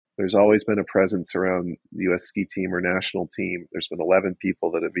There's always been a presence around the U.S. ski team or national team. There's been 11 people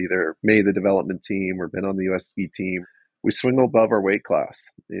that have either made the development team or been on the U.S. ski team. We swing above our weight class.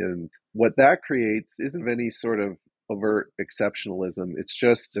 And what that creates isn't any sort of overt exceptionalism. It's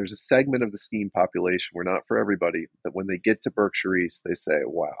just there's a segment of the skiing population, we're not for everybody, that when they get to Berkshire East, they say,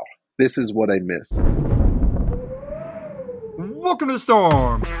 wow, this is what I missed. Welcome to the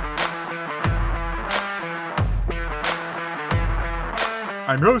Storm.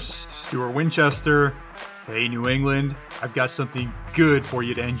 I'm your host, Stuart Winchester. Hey, New England, I've got something good for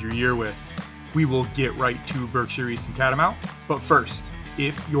you to end your year with. We will get right to Berkshire East and Catamount. But first,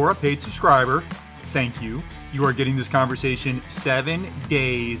 if you're a paid subscriber, thank you. You are getting this conversation 7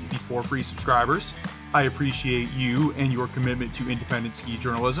 days before free subscribers. I appreciate you and your commitment to independent ski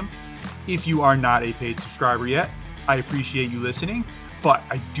journalism. If you are not a paid subscriber yet, I appreciate you listening, but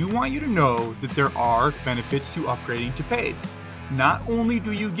I do want you to know that there are benefits to upgrading to paid. Not only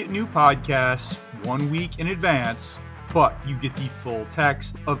do you get new podcasts 1 week in advance, but you get the full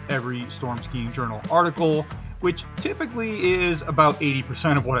text of every Storm Skiing Journal article, which typically is about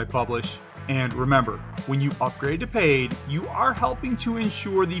 80% of what I publish. And remember, when you upgrade to paid, you are helping to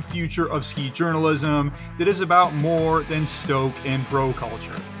ensure the future of ski journalism that is about more than stoke and bro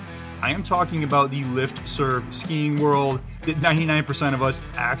culture. I am talking about the lift-serve skiing world that 99% of us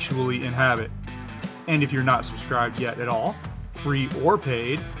actually inhabit. And if you're not subscribed yet at all, free or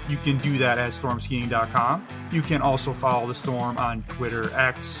paid, you can do that at stormskiing.com. You can also follow the Storm on Twitter,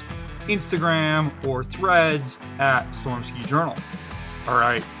 X, Instagram, or Threads at Storm Ski Journal. All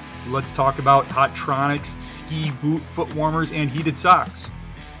right, let's talk about Hotronix ski boot foot warmers and heated socks.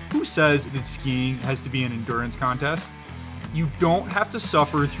 Who says that skiing has to be an endurance contest? You don't have to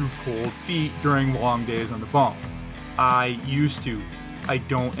suffer through cold feet during long days on the bump. I used to. I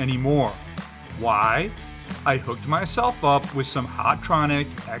don't anymore. Why? I hooked myself up with some Hotronix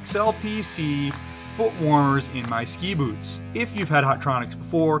XLPC foot warmers in my ski boots. If you've had Hotronix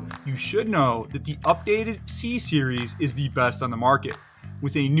before, you should know that the updated C series is the best on the market,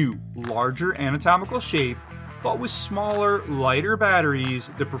 with a new, larger anatomical shape, but with smaller, lighter batteries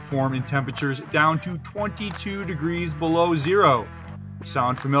that perform in temperatures down to 22 degrees below zero.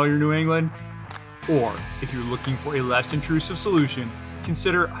 Sound familiar, New England? Or, if you're looking for a less intrusive solution,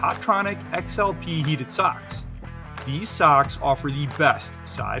 consider Hotronix XLP heated socks. These socks offer the best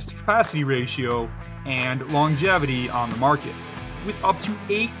size to capacity ratio and longevity on the market, with up to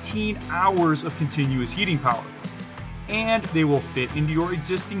 18 hours of continuous heating power. And they will fit into your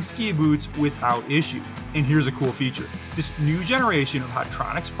existing ski boots without issue. And here's a cool feature. This new generation of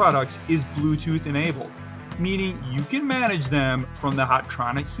Hotronix products is Bluetooth enabled, meaning you can manage them from the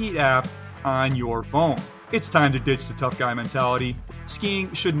Hotronix Heat app on your phone. It's time to ditch the tough guy mentality.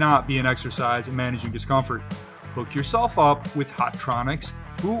 Skiing should not be an exercise in managing discomfort. Hook yourself up with Hotronix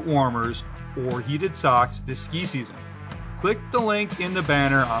boot warmers or heated socks this ski season. Click the link in the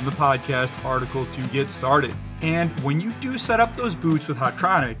banner on the podcast article to get started. And when you do set up those boots with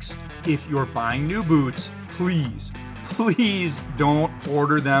Hotronix, if you're buying new boots, please don't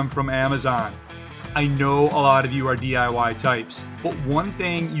order them from Amazon. I know a lot of you are DIY types, but one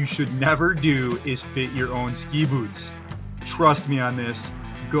thing you should never do is fit your own ski boots. Trust me on this,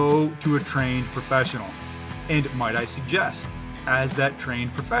 go to a trained professional. And might I suggest, as that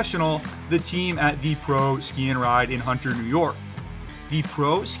trained professional, the team at The Pro Ski and Ride in Hunter, New York. The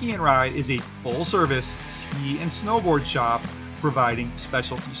Pro Ski and Ride is a full-service ski and snowboard shop providing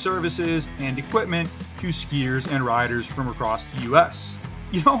specialty services and equipment to skiers and riders from across the U.S.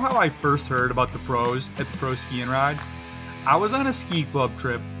 You know how I first heard about the pros at the Pro Ski and Ride? I was on a ski club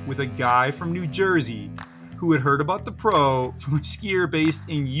trip with a guy from New Jersey who had heard about the Pro from a skier based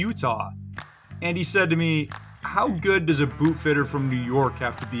in Utah. And he said to me, how good does a boot fitter from New York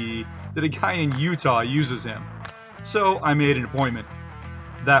have to be that a guy in Utah uses him? So I made an appointment.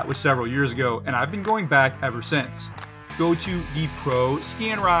 That was several years ago, and I've been going back ever since. Go to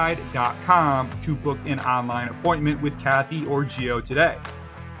theproskiandride.com to book an online appointment with Kathy or Gio today.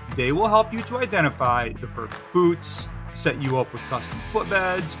 They will help you to identify the perfect boots, set you up with custom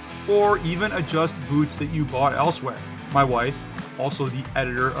footbeds, or even adjust boots that you bought elsewhere. My wife, also the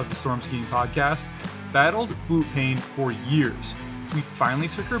editor of the Storm Skiing podcast, battled boot pain for years. We finally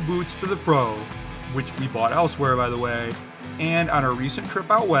took her boots to the Pro, which we bought elsewhere, by the way, and on a recent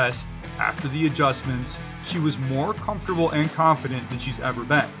trip out west, after the adjustments, she was more comfortable and confident than she's ever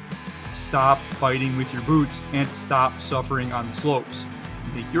been. Stop fighting with your boots and stop suffering on the slopes.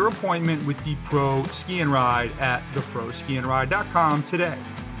 Make your appointment with the Pro Ski and Ride at theproskiandride.com today.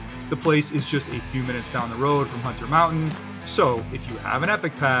 The place is just a few minutes down the road from Hunter Mountain, So if you have an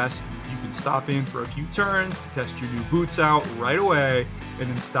Epic Pass, you can stop in for a few turns to test your new boots out right away and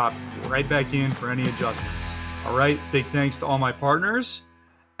then stop right back in for any adjustments. All right, big thanks to all my partners.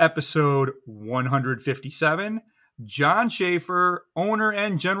 Episode 157, John Schaefer, owner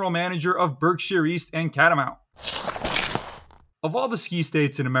and general manager of Berkshire East and Catamount. Of all the ski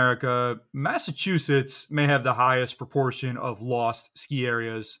states in America, Massachusetts may have the highest proportion of lost ski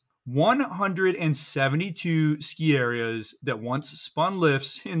areas. 172 ski areas that once spun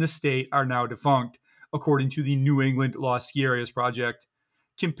lifts in the state are now defunct, according to the New England Lost Ski Areas Project,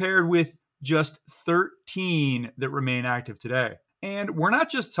 compared with just 13 that remain active today. And we're not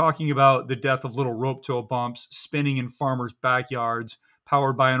just talking about the death of little rope tow bumps spinning in farmers' backyards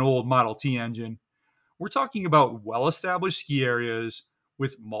powered by an old Model T engine. We're talking about well-established ski areas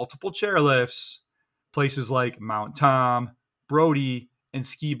with multiple chairlifts, places like Mount Tom, Brody, and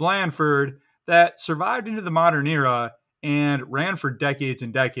Ski Blandford that survived into the modern era and ran for decades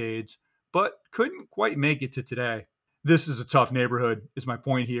and decades, but couldn't quite make it to today. This is a tough neighborhood, is my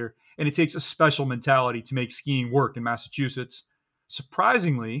point here, and it takes a special mentality to make skiing work in Massachusetts.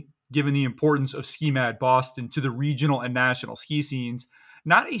 Surprisingly, given the importance of Ski Mad Boston to the regional and national ski scenes,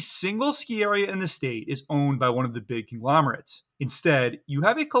 not a single ski area in the state is owned by one of the big conglomerates. Instead, you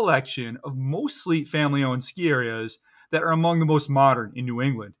have a collection of mostly family-owned ski areas that are among the most modern in New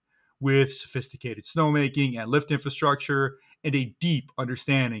England, with sophisticated snowmaking and lift infrastructure and a deep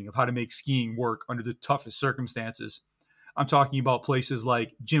understanding of how to make skiing work under the toughest circumstances. I'm talking about places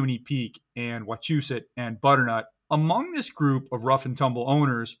like Jiminy Peak and Wachusett and Butternut. Among this group of rough and tumble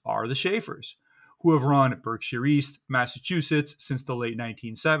owners are the Schaefers, who have run Berkshire East, Massachusetts since the late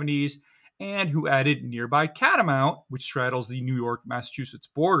 1970s, and who added nearby Catamount, which straddles the New York-Massachusetts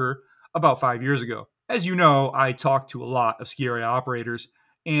border, about 5 years ago. As you know, I talk to a lot of ski area operators,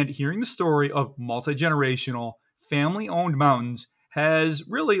 and hearing the story of multi-generational, family-owned mountains has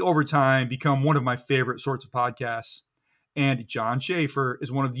really, over time, become one of my favorite sorts of podcasts. And John Schaefer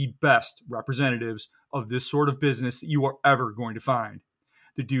is one of the best representatives of this sort of business that you are ever going to find.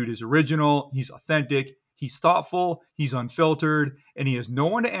 The dude is original, he's authentic, he's thoughtful, he's unfiltered, and he has no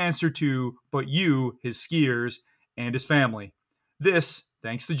one to answer to but you, his skiers, and his family. This,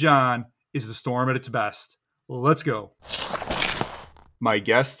 thanks to John, is the storm at its best. Let's go. My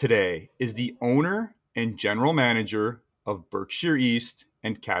guest today is the owner and general manager of Berkshire East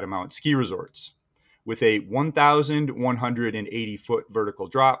and Catamount Ski Resorts. With a 1,180-foot vertical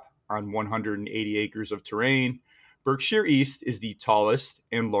drop on 180 acres of terrain, Berkshire East is the tallest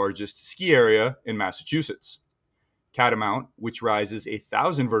and largest ski area in Massachusetts. Catamount, which rises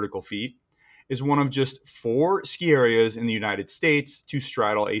 1,000 vertical feet, is one of just 4 ski areas in the United States to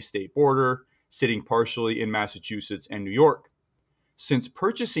straddle a state border, sitting partially in Massachusetts and New York. Since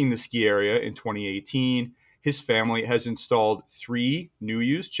purchasing the ski area in 2018, his family has installed 3 new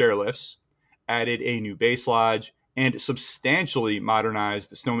used chairlifts, added a new base lodge, and substantially modernized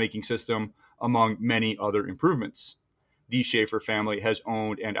the snowmaking system, among many other improvements. The Schaefer family has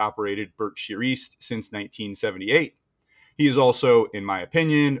owned and operated Berkshire East since 1978. He is also, in my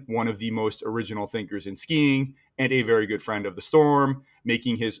opinion, one of the most original thinkers in skiing and a very good friend of the storm,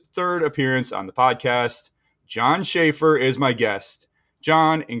 making his 3rd appearance on the podcast. John Schaefer is my guest.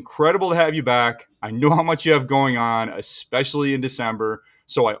 John, incredible to have you back. I know how much you have going on, especially in December,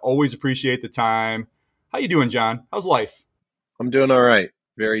 so I always appreciate the time. How you doing, John? How's life? I'm doing all right.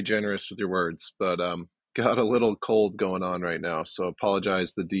 Very generous with your words, but got a little cold going on right now, so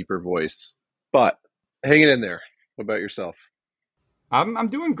apologize the deeper voice. But hanging in there. What about yourself? I'm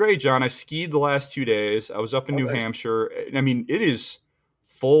doing great, John. I skied the last 2 days. I was up in New Nice. Hampshire. I mean, it is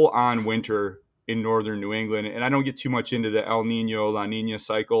full on winter in northern New England, and I don't get too much into the El Nino, La Nina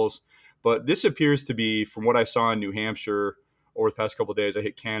cycles, but this appears to be, from what I saw in New Hampshire over the past couple of days, I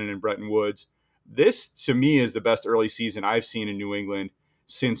hit Cannon and Bretton Woods. This, to me, is the best early season I've seen in New England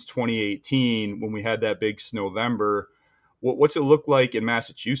since 2018 when we had that big Snowvember. What's it look like in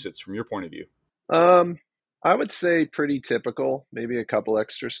Massachusetts from your point of view? I would say pretty typical, maybe a couple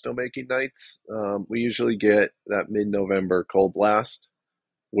extra snowmaking nights. We usually get that mid-November cold blast,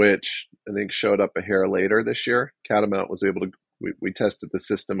 which I think showed up a hair later this year. Catamount was able to, we tested the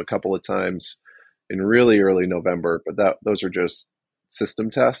system a couple of times in really early November, but those are just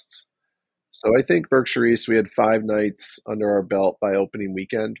system tests. So I think Berkshire East, we had 5 nights under our belt by opening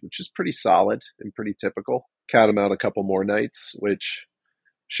weekend, which is pretty solid and pretty typical. Catamount a couple more nights, which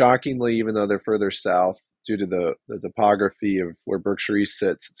shockingly, even though they're further south, due to the topography of where Berkshire East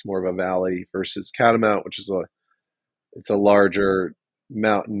sits, it's more of a valley versus Catamount, which is it's a larger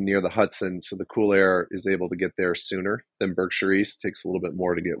mountain near the Hudson, so the cool air is able to get there sooner than Berkshire East. Takes a little bit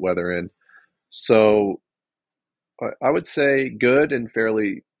more to get weather in. So I would say good and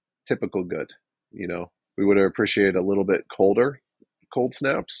fairly typical good. We would have appreciated a little bit colder cold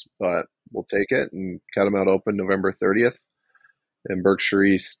snaps, but we'll take it. And Catamount opened November 30th and Berkshire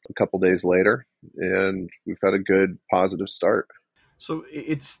East a couple days later. And we've had a good positive start. So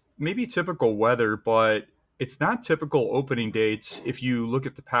it's maybe typical weather, but it's not typical opening dates. If you look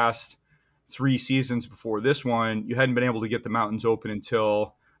at the past three seasons before this one, you hadn't been able to get the mountains open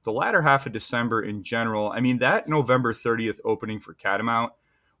until the latter half of December in general. I mean, that November 30th opening for Catamount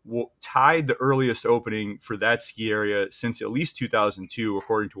tied the earliest opening for that ski area since at least 2002,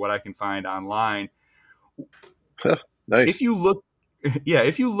 according to what I can find online. Nice. If you look, yeah,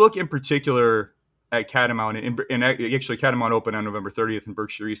 if you look in particular at Catamount, and actually Catamount opened on November 30th and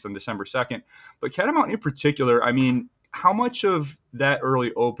Berkshire East on December 2nd, but Catamount in particular, I mean, how much of that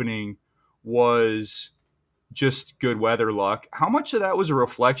early opening was just good weather luck? How much of that was a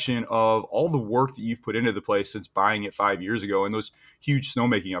reflection of all the work that you've put into the place since buying it 5 years ago and those huge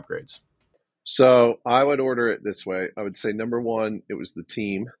snowmaking upgrades? So I would order it this way. I would say number one, it was the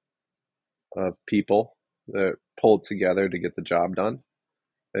team of people that pulled together to get the job done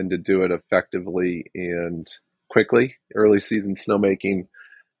and to do it effectively and quickly. Early season snowmaking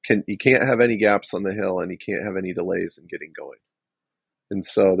you can't have any gaps on the hill and you can't have any delays in getting going. And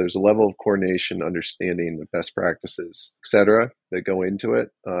so there's a level of coordination, understanding the best practices, et cetera, that go into it.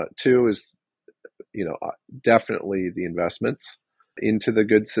 Two is, definitely the investments into the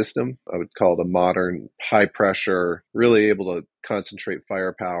good system. I would call it a modern, high pressure, really able to concentrate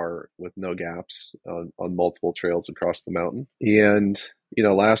firepower with no gaps on multiple trails across the mountain. And,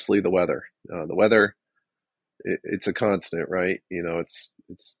 lastly, the weather. The weather, it's a constant, right?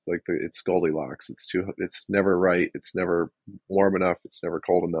 It's like it's Goldilocks. It's never right. It's never warm enough. It's never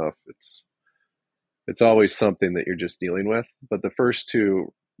cold enough. It's always something that you're just dealing with. But the first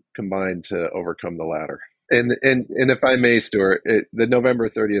two combine to overcome the latter. And if I may, Stuart, the November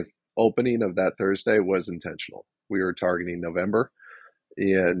 30th opening of that Thursday was intentional. We were targeting November,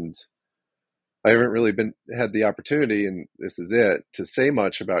 and I haven't really had the opportunity, and this is it, to say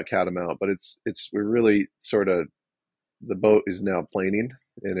much about Catamount, but we're really sort of, the boat is now planing,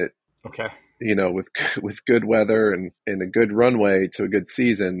 and it, Okay. with good weather and a good runway to a good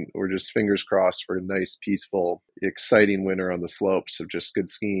season, we're just fingers crossed for a nice, peaceful, exciting winter on the slopes of just good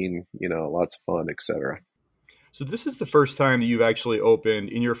skiing, lots of fun, etc. So this is the first time that you've actually opened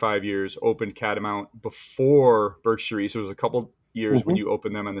in your 5 years, opened Catamount before Berkshire. So it was a couple years when Mm-hmm. you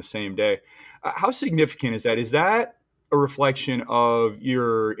opened them on the same day. How significant is that? Is that a reflection of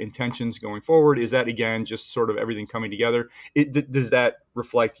your intentions going forward? Is that, again, just sort of everything coming together? Does that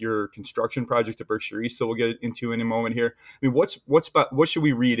reflect your construction project at Berkshire East that we'll get into in a moment here? I mean, what should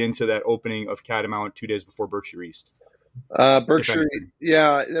we read into that opening of Catamount 2 days before Berkshire East, if Berkshire, anything?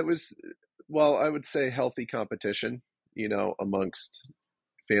 yeah, that was, well, I would say healthy competition, amongst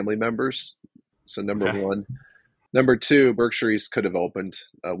family members. So number Okay. one. Number two, Berkshire East could have opened.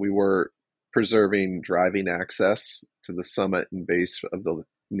 We were preserving driving access to the summit and base of the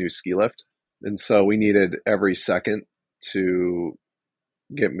new ski lift. And so we needed every second to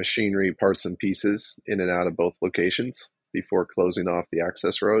get machinery, parts, and pieces in and out of both locations before closing off the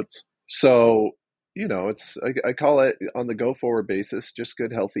access roads. So, I call it, on the go forward basis, just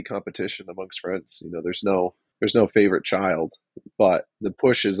good, healthy competition amongst friends. There's no favorite child, but the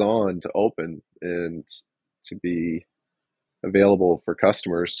push is on to open and to be available for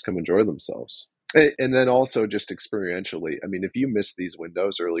customers to come enjoy themselves. And then also just experientially, I mean, if you miss these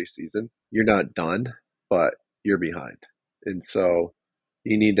windows early season, you're not done, but you're behind. And so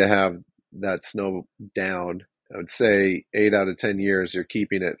you need to have that snow down. I would say 8 out of 10 years, you're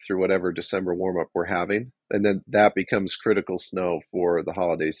keeping it through whatever December warm up we're having. And then that becomes critical snow for the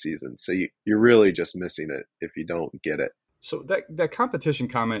holiday season. So you're really just missing it if you don't get it. So that competition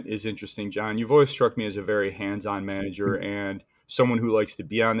comment is interesting, John. You've always struck me as a very hands-on manager and someone who likes to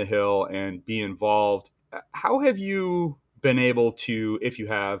be on the hill and be involved. How have you been able to, if you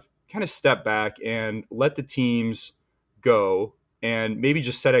have, kind of step back and let the teams go and maybe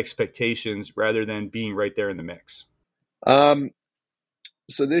just set expectations rather than being right there in the mix? Um,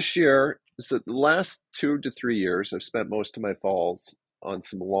 so this year, so the last 2 to 3 years, I've spent most of my falls on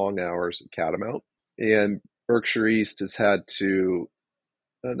some long hours at Catamount, and Berkshire East has had to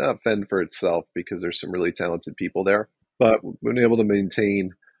not fend for itself because there's some really talented people there, but we've been able to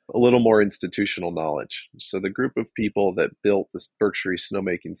maintain a little more institutional knowledge. So the group of people that built this Berkshire East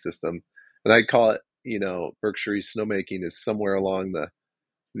snowmaking system, and I call it, Berkshire East snowmaking is somewhere along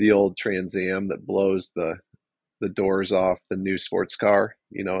the old Trans Am that blows the doors off the new sports car,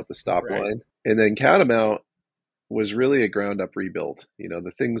 at the stop Right. line. And then Catamount was really a ground up rebuild.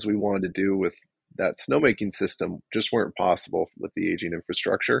 The things we wanted to do with that snowmaking system just weren't possible with the aging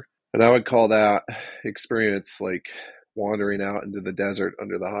infrastructure. And I would call that experience like wandering out into the desert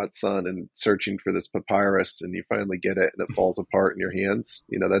under the hot sun and searching for this papyrus, and you finally get it and it falls apart in your hands.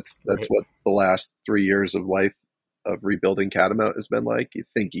 That's Right. what the last 3 years of life of rebuilding Catamount has been like. You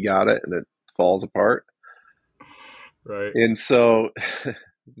think you got it and it falls apart. Right. And so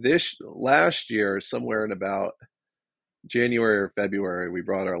this last year, somewhere in about January or February, we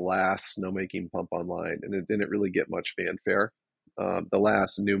brought our last snowmaking pump online, and it didn't really get much fanfare. The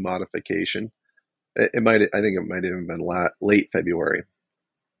last new modification, I think it might have even been late February.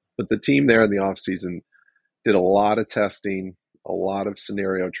 But the team there in the off season did a lot of testing, a lot of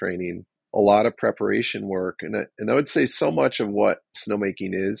scenario training, a lot of preparation work, and I would say so much of what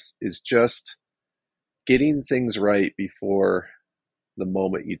snowmaking is just getting things right before the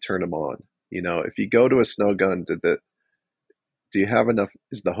moment you turn them on. If you go to a snow gun, do you have enough?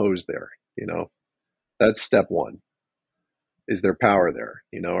 Is the hose there? That's step one. Is there power there?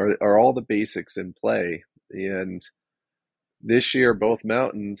 Are all the basics in play? And this year, both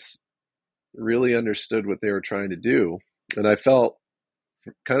mountains really understood what they were trying to do. And I felt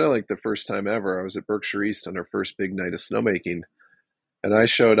kind of like the first time ever. I was at Berkshire East on our first big night of snowmaking, and I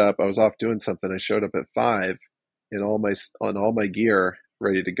showed up. I was off doing something. I showed up at 5 in all my gear,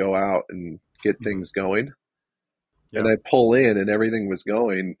 ready to go out and get Mhm. things going. And Yep. I pull in, and everything was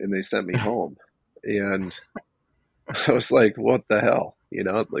going, and they sent me home. And I was like, "What the hell?"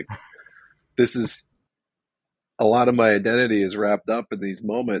 Like, this is a lot of my identity is wrapped up in these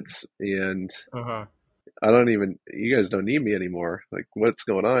moments, and Uh-huh. you guys don't need me anymore. Like, what's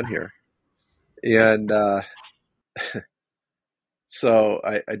going on here? And so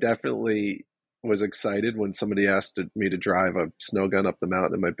I definitely was excited when somebody asked me to drive a snow gun up the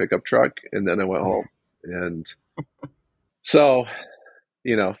mountain in my pickup truck, and then I went home. And so,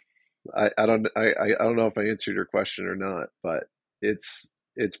 you know, I don't know if I answered your question or not, but it's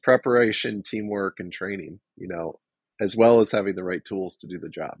preparation, teamwork, and training, as well as having the right tools to do the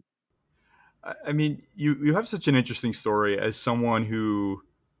job. I mean, you have such an interesting story as someone who,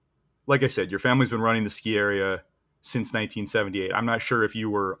 like I said, your family's been running the ski area since 1978. I'm not sure if you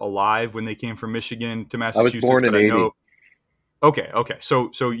were alive when they came from Michigan to I was Massachusetts, born but in I know. '80. Okay, okay.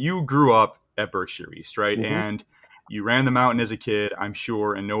 So you grew up at Berkshire East, right? Hmm. And you ran the mountain as a kid, I'm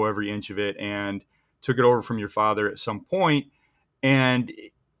sure, and know every inch of it, and took it over from your father at some point, and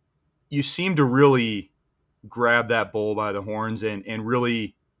you seem to really grab that bull by the horns and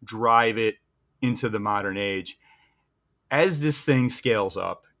really drive it into the modern age. As this thing scales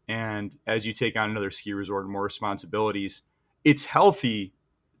up and as you take on another ski resort and more responsibilities, it's healthy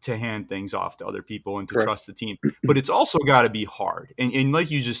to hand things off to other people and to Correct. trust the team. But it's also got to be hard. And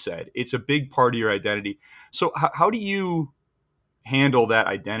like you just said, it's a big part of your identity. So, how do you handle that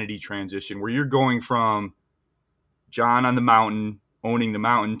identity transition where you're going from John on the mountain, owning the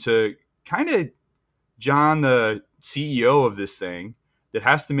mountain, to kind of John, the CEO of this thing, that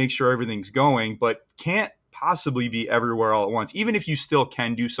has to make sure everything's going, but can't possibly be everywhere all at once, even if you still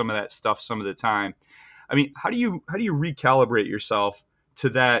can do some of that stuff some of the time. I mean, how do you recalibrate yourself to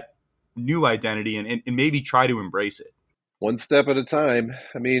that new identity and maybe try to embrace it? One step at a time.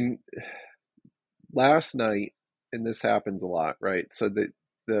 I mean, last night, and this happens a lot, right? So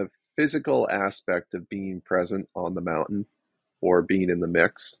the physical aspect of being present on the mountain or being in the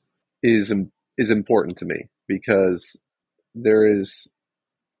mix is is important to me because there is,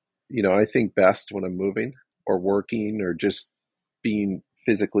 I think best when I'm moving or working or just being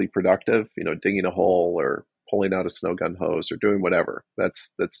physically productive, digging a hole or pulling out a snow gun hose or doing whatever.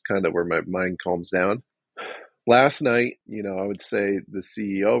 That's kind of where my mind calms down. Last night, I would say the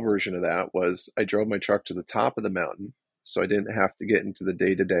CEO version of that was I drove my truck to the top of the mountain so I didn't have to get into the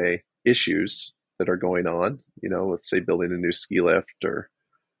day-to-day issues that are going on, let's say building a new ski lift or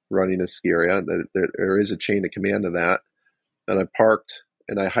running a ski area. There is a chain of command to that. And I parked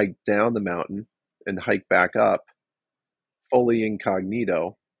and I hiked down the mountain and hiked back up fully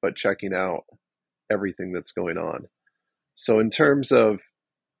incognito, but checking out everything that's going on. So in terms of,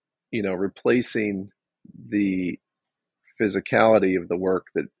 replacing the physicality of the work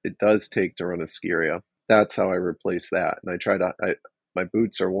that it does take to run a ski area, that's how I replace that. And my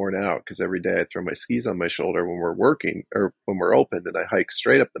boots are worn out because every day I throw my skis on my shoulder when we're working or when we're open, and I hike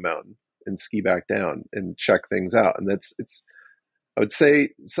straight up the mountain and ski back down and check things out. And I would say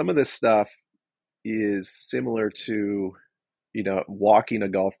some of this stuff is similar to, walking a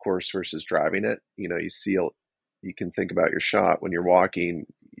golf course versus driving it. You can think about your shot when you're walking,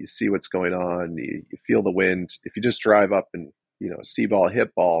 you see what's going on, you feel the wind. If you just drive up and, see ball,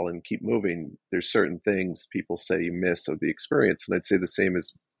 hit ball and keep moving, there's certain things people say you miss of the experience. And I'd say the same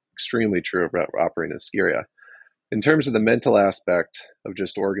is extremely true about operating a ski area. In terms of the mental aspect of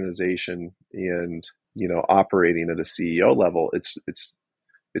just organization and, operating at a CEO level,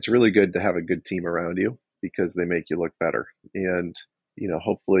 it's really good to have a good team around you because they make you look better. And,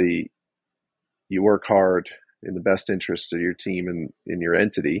 hopefully you work hard in the best interests of your team and in your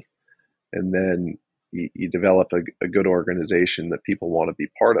entity. And then you develop a good organization that people want to be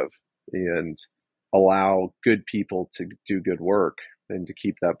part of and allow good people to do good work and to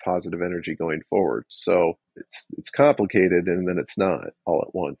keep that positive energy going forward. So it's complicated, and then it's not all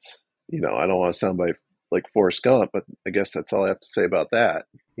at once. I don't want to sound like Forrest Gump, but I guess that's all I have to say about that.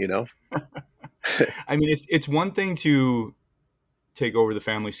 I mean, it's one thing to take over the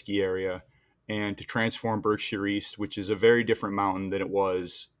family ski area and to transform Berkshire East, which is a very different mountain than it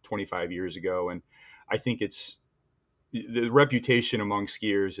was 25 years ago. And I think it's the reputation among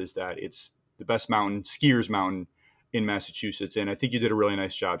skiers is that it's the best mountain, skiers mountain in Massachusetts. And I think you did a really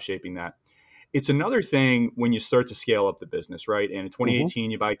nice job shaping that. It's another thing when you start to scale up the business, right? And in Mm-hmm.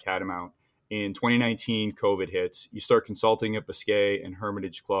 2018, you buy Catamount. In 2019, COVID hits. You start consulting at Biscay and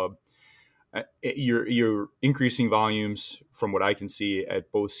Hermitage Club. You're increasing volumes from what I can see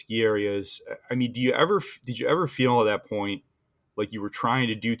at both ski areas. I mean, did you ever feel at that point like you were trying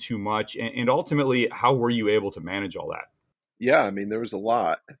to do too much? And ultimately, how were you able to manage all that? Yeah, I mean, there was a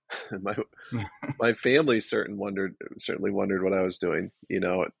lot. my my family certainly wondered what I was doing.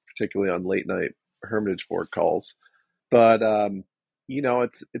 Particularly on late night Hermitage board calls. But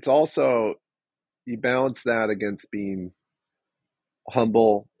it's also, you balance that against being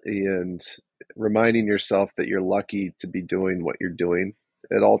humble and reminding yourself that you're lucky to be doing what you're doing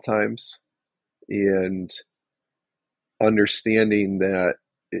at all times, and understanding that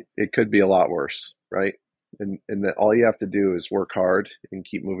it could be a lot worse, right? And that all you have to do is work hard and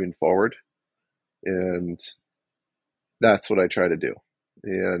keep moving forward. And that's what I try to do.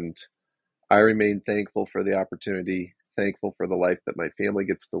 And I remain thankful for the opportunity, thankful for the life that my family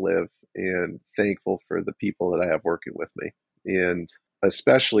gets to live, and thankful for the people that I have working with me. And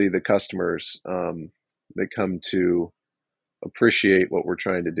especially the customers that come to appreciate what we're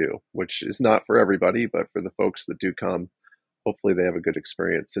trying to do, which is not for everybody, but for the folks that do come, hopefully they have a good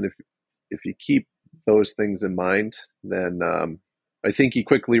experience. And if you keep those things in mind, then I think you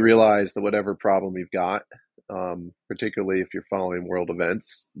quickly realize that whatever problem you've got, particularly if you're following world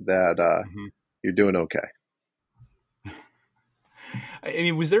events, that Mm-hmm. you're doing okay. I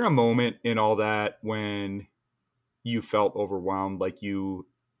mean, was there a moment in all that when you felt overwhelmed, like you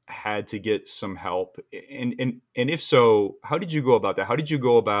had to get some help? And if so, how did you go about that? How did you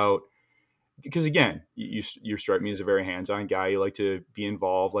go about, because again, you strike me as a very hands-on guy. You like to be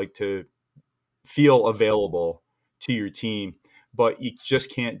involved, like to feel available to your team, but you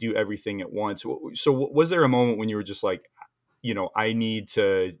just can't do everything at once. So was there a moment when you were just like, I need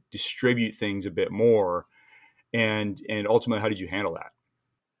to distribute things a bit more, and ultimately, how did you handle that?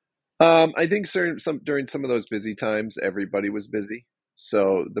 I think during some of those busy times, everybody was busy.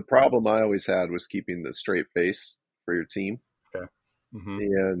 So the problem I always had was keeping the straight face for your team, Okay. Mm-hmm.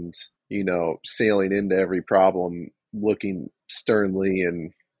 and sailing into every problem looking sternly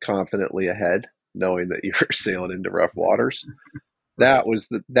and confidently ahead, knowing that you were sailing into rough waters. Right.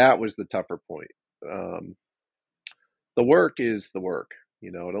 That was the tougher point. Um, the work is the work.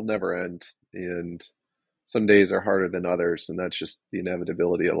 It'll never end, and some days are harder than others, and that's just the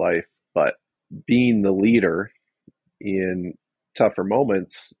inevitability of life. But being the leader in tougher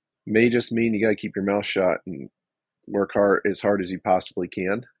moments may just mean you got to keep your mouth shut and work hard as you possibly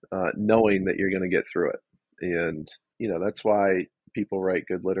can, knowing that you're going to get through it. And that's why people write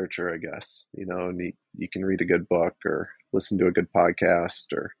good literature, I guess. And you can read a good book or listen to a good podcast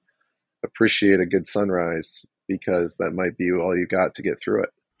or appreciate a good sunrise, because that might be all you got to get through it.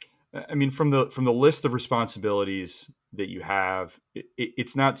 I mean, from the list of responsibilities that you have,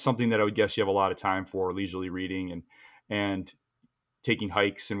 it's not something that I would guess you have a lot of time for leisurely reading and taking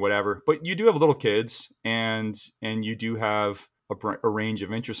hikes and whatever. But you do have little kids, and you do have a range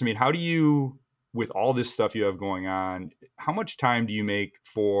of interests. I mean, how do you, with all this stuff you have going on, how much time do you make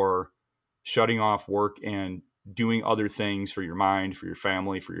for shutting off work and doing other things for your mind, for your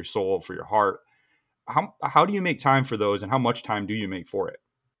family, for your soul, for your heart? How do you make time for those, and how much time do you make for it?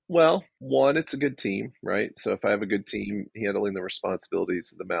 Well, one, it's a good team, right? So if I have a good team handling the responsibilities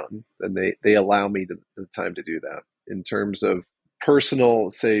of the mountain, then they allow me the time to do that. In terms of personal,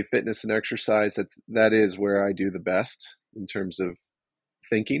 say, fitness and exercise, that is where I do the best in terms of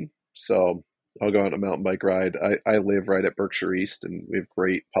thinking. So I'll go on a mountain bike ride. I live right at Berkshire East, and we have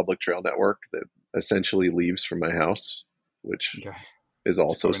great public trail network that essentially leaves from my house, which Okay, is it's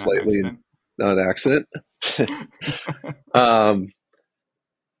also probably not an slightly accident. not an accident. um,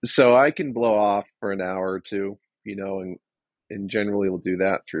 So I can blow off for an hour or two, and generally we'll do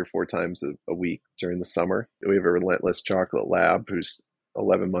that 3 or 4 times a week during the summer. We have a relentless chocolate lab who's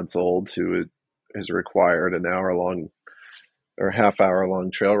 11 months old who has required an hour long or half hour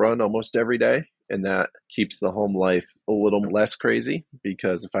long trail run almost every day. And that keeps the home life a little less crazy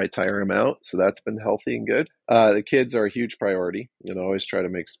because if I tire him out, so that's been healthy and good. The kids are a huge priority, and I always try to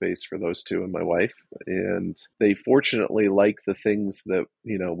make space for those two and my wife. And they fortunately like the things that,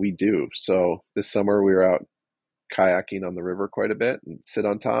 we do. So this summer we were out kayaking on the river quite a bit and sit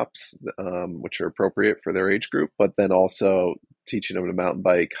on tops, which are appropriate for their age group, but then also teaching them to mountain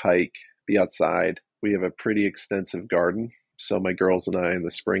bike, hike, be outside. We have a pretty extensive garden. So my girls and I in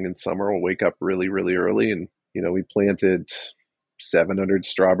the spring and summer will wake up really, really early. And, we planted 700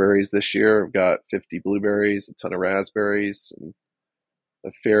 strawberries this year. We've got 50 blueberries, a ton of raspberries, and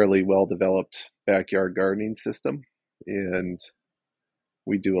a fairly well-developed backyard gardening system. And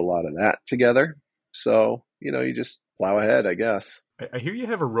we do a lot of that together. So, you just plow ahead, I guess. I hear you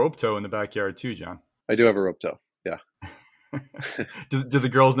have a rope tow in the backyard too, John. I do have a rope tow. Yeah. do the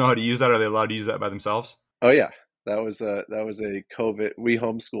girls know how to use that? Are they allowed to use that by themselves? Oh yeah. That was a COVID. We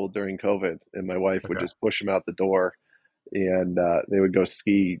homeschooled during COVID, and my wife would Okay. just push them out the door, and they would go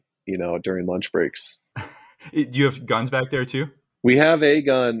ski, during lunch breaks. Do you have guns back there too? We have a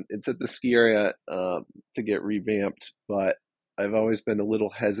gun. It's at the ski area to get revamped, but I've always been a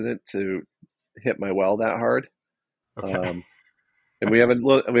little hesitant to hit my well that hard. Okay. And we have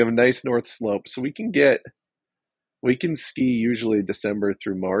a nice north slope, so we can ski usually December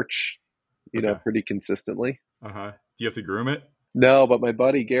through March, Okay. pretty consistently. Do you have to groom it? No, but my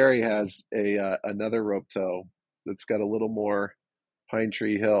buddy Gary has a another rope tow that's got a little more Pine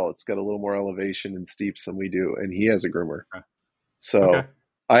Tree Hill. It's got a little more elevation and steeps than we do, and he has a groomer. Okay. Okay. So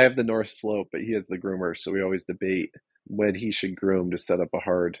I have the north slope, but he has the groomer. So we always debate when he should groom to set up a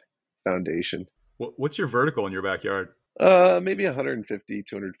hard foundation. What's your vertical in your backyard? Maybe 150,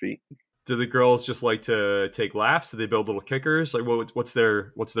 200 feet. Do the girls just like to take laps? Do they build little kickers? Like, what's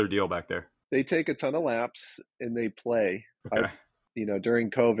their deal back there? They take a ton of laps and they play. Okay.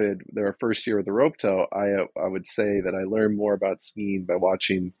 During COVID, their first year with the rope tow, I would say that I learned more about skiing by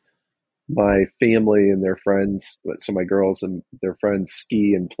watching my family and their friends, so my girls and their friends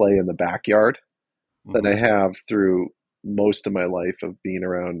ski and play in the backyard than I Mm-hmm. have through most of my life of being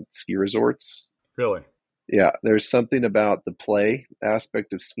around ski resorts. Really? Yeah, there's something about the play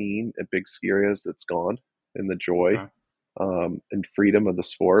aspect of skiing at big ski areas that's gone, and the joy Okay. and freedom of the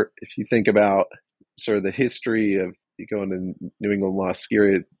sport. If you think about sort of the history of you go on the New England Lost Ski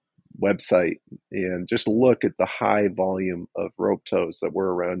Area website and just look at the high volume of rope tows that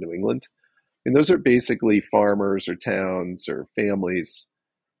were around New England. And those are basically farmers or towns or families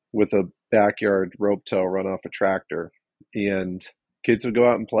with a backyard rope tow run off a tractor. And kids would go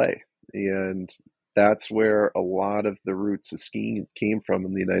out and play. And that's where a lot of the roots of skiing came from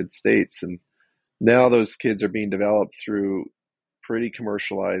in the United States. And now those kids are being developed through pretty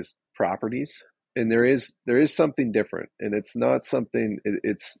commercialized properties. And there is something different, and it's not something.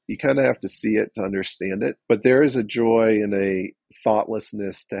 It's you kind of have to see it to understand it. But there is a joy and a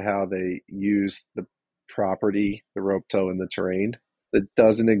thoughtlessness to how they use the property, the rope tow, and the terrain that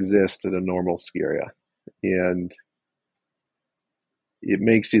doesn't exist at a normal ski area, and it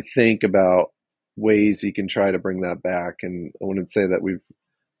makes you think about ways you can try to bring that back. And I wouldn't say that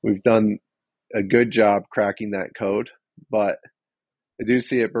we've done a good job cracking that code, but I do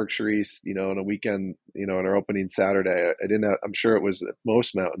see at Berkshire East, on a weekend, on our opening Saturday, I didn't have, I'm sure it was at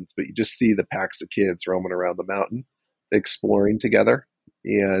most mountains, but you just see the packs of kids roaming around the mountain, exploring together.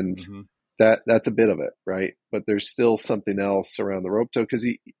 And Mm-hmm. that's a bit of it, right? But there's still something else around the rope tow because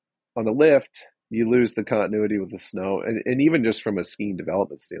on the lift, you lose the continuity with the snow. And even just from a skiing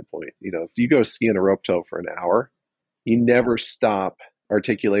development standpoint, if you go ski on a rope tow for an hour, you never stop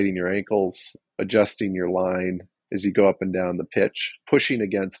articulating your ankles, adjusting your line as you go up and down the pitch, pushing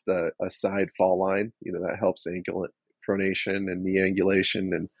against a side fall line. That helps ankle pronation and knee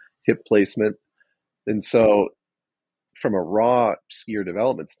angulation and hip placement. And so from a raw skier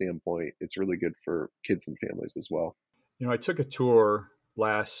development standpoint, it's really good for kids and families as well. I took a tour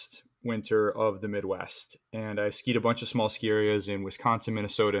last winter of the Midwest, and I skied a bunch of small ski areas in Wisconsin,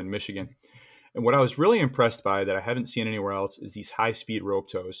 Minnesota, and Michigan. And what I was really impressed by that I haven't seen anywhere else is these high-speed rope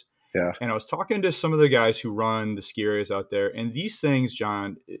tows. Yeah. And I was talking to some of the guys who run the ski areas out there, and these things,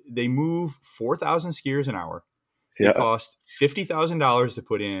 John, they move 4,000 skiers an hour. They Yeah. cost $50,000 to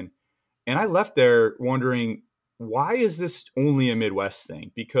put in. And I left there wondering, why is this only a Midwest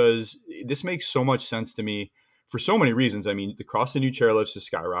thing? Because this makes so much sense to me for so many reasons. I mean, the cost of new chairlifts is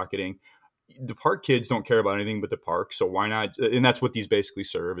skyrocketing. the park kids don't care about anything but the park. So why not? And that's what these basically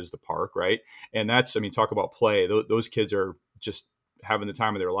serve, is the park, right? And that's, I mean, talk about play. Those kids are just having the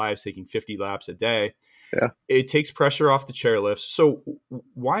time of their lives, taking 50 laps a day. Yeah. It takes pressure off the chairlifts. So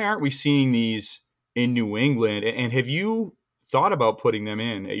why aren't we seeing these in New England? And have you thought about putting them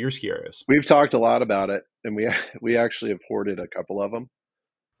in at your ski areas? We've talked a lot about it, and we actually have hoarded a couple of them.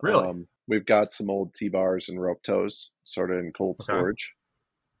 Really? We've got some old T-bars and rope tows sort of in cold Okay. storage,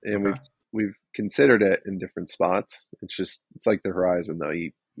 and Okay. we've considered it in different spots. It's like the horizon, though.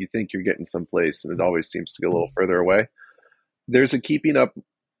 You think you're getting someplace, and it always seems to get a little further away. There's a keeping up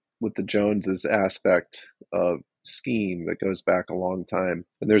with the Joneses aspect of skiing that goes back a long time,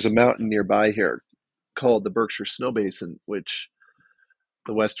 and there's a mountain nearby here called the Berkshire Snow Basin, which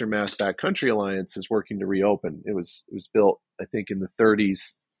the Western Mass Backcountry Alliance is working to reopen. It was built, I think, in the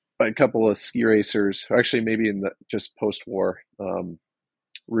 30s by a couple of ski racers, actually maybe in the just post-war.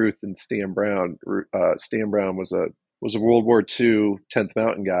 Ruth and Stan Brown. Stan Brown was a World War II 10th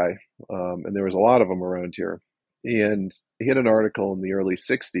Mountain guy, and there was a lot of them around here. And he had an article in the early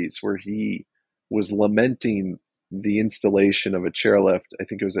 60s where he was lamenting the installation of a chairlift. I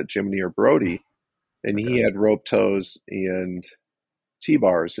think it was at Jiminy or Brody, and he Okay. had rope tows and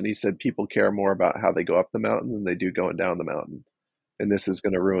T-bars, and he said people care more about how they go up the mountain than they do going down the mountain, and this is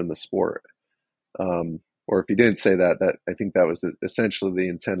going to ruin the sport. Or if he didn't say that, that I think that was essentially the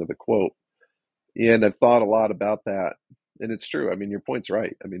intent of the quote. And I've thought a lot about that, and it's true. I mean, your point's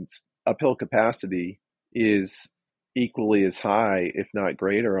right. I mean, uphill capacity is equally as high, if not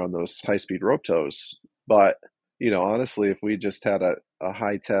greater, on those high-speed rope tows. But honestly, if we just had a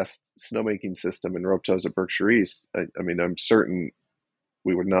high-test snowmaking system and rope tows at Berkshire East, I mean, I'm certain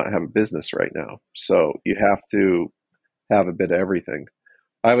we would not have a business right now. So you have to have a bit of everything.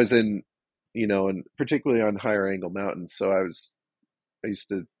 I was in, and particularly on higher angle mountains. So I used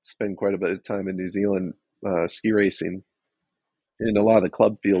to spend quite a bit of time in New Zealand ski racing in a lot of the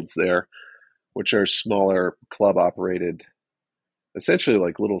club fields there, which are smaller club operated, essentially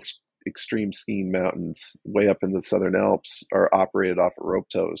like little extreme skiing mountains way up in the Southern Alps, are operated off of rope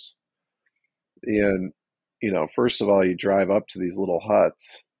tows. And, first of all, you drive up to these little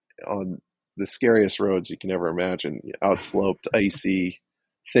huts on the scariest roads you can ever imagine, outsloped, icy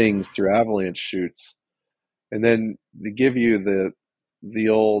things through avalanche chutes. And then they give you the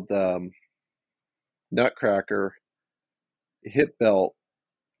old nutcracker hip belt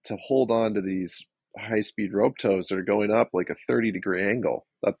to hold on to these high speed rope tows that are going up like a 30-degree angle,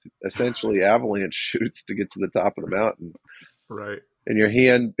 up essentially avalanche chutes to get to the top of the mountain. Right. And your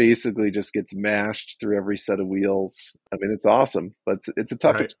hand basically just gets mashed through every set of wheels. I mean, it's awesome, but it's a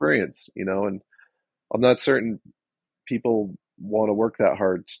tough Right. experience, and I'm not certain people want to work that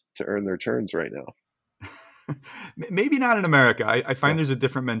hard to earn their turns right now. Maybe not in America. I Yeah. find there's a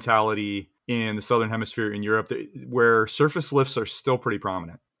different mentality in the Southern Hemisphere, in Europe, where surface lifts are still pretty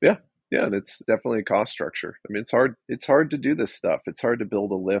prominent. Yeah. Yeah. And it's definitely a cost structure. I mean, it's hard to do this stuff. It's hard to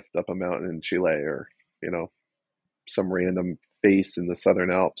build a lift up a mountain in Chile or, some random face in the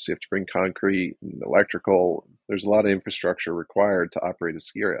Southern Alps. You have to bring concrete and electrical. There's a lot of infrastructure required to operate a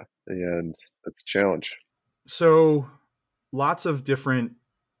ski area, and that's a challenge. So, lots of different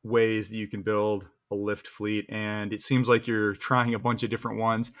ways that you can build a lift fleet, and it seems like you're trying a bunch of different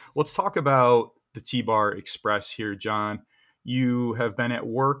ones. Let's talk about the T-Bar Express here, John. You have been at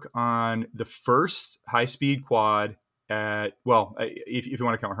work on the first high-speed quad if you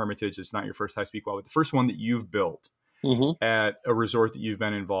want to count Hermitage, it's not your first high-speed quad, but the first one that you've built Mm-hmm. at a resort that you've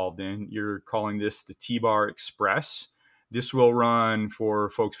been involved in. You're calling this the T-Bar Express. This will run,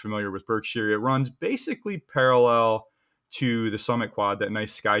 for folks familiar with Berkshire, it runs basically parallel to the Summit Quad, that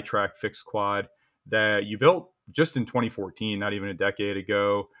nice Skytrack fixed quad that you built just in 2014, not even a decade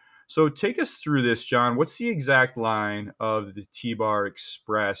ago. So take us through this, John. What's the exact line of the T-Bar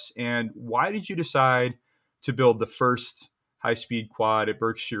Express, and why did you decide to build the first high-speed quad at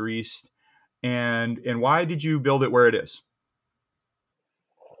Berkshire East? And why did you build it where it is?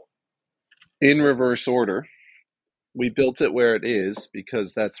 In reverse order, we built it where it is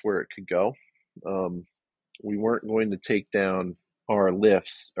because that's where it could go. Um, we weren't going to take down our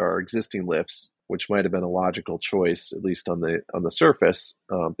lifts, our existing lifts, which might have been a logical choice, at least on the surface,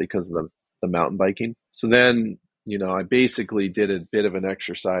 because of the mountain biking. So then, I basically did a bit of an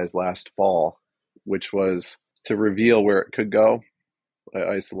exercise last fall, which was to reveal where it could go. I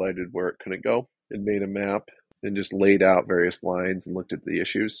isolated where it couldn't go and made a map and just laid out various lines and looked at the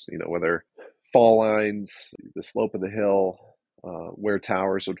issues, whether fall lines, the slope of the hill, where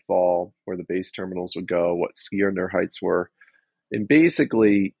towers would fall, where the base terminals would go, what ski under heights were, and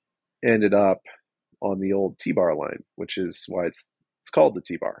basically ended up on the old T-bar line, which is why it's called the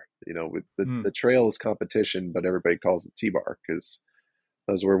T-bar. With Hmm. the trail is competition, but everybody calls it T-bar because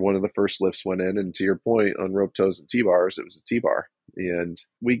those were one of the first lifts went in. And to your point on rope toes and T-bars, it was a T-bar. And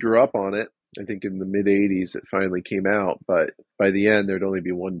we grew up on it. I think in the mid 80s, it finally came out. But by the end, there'd only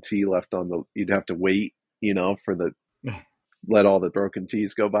be one T left you'd have to wait, for let all the broken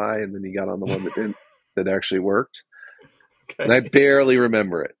T's go by. And then you got on the one that didn't, that actually worked. And I Okay. barely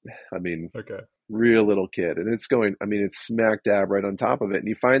remember it. I mean, Okay. real little kid. And it's smack dab right on top of it. And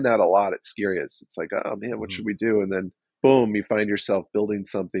you find that a lot at ski areas. It's like, oh man, what Mhm. should we do? And then boom, you find yourself building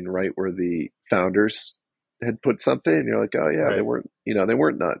something right where the founders had put something, and you're like, oh yeah, Right. they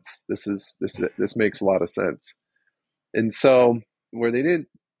weren't nuts. This makes a lot of sense. And so where they didn't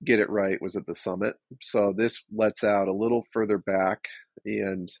get it right was at the summit. So this lets out a little further back,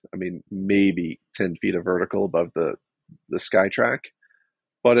 and I mean maybe 10 feet of vertical above the sky track,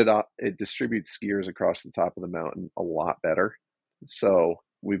 but it distributes skiers across the top of the mountain a lot better. So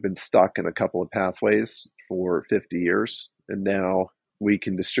we've been stuck in a couple of pathways for 50 years, and now we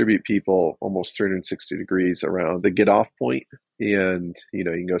can distribute people almost 360 degrees around the get off point. And you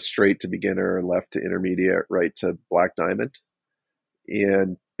can go straight to beginner, left to intermediate, right to black diamond,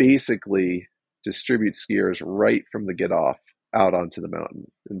 and basically distribute skiers right from the get off out onto the mountain.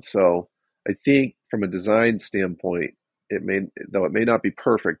 And so I think from a design standpoint, though it may not be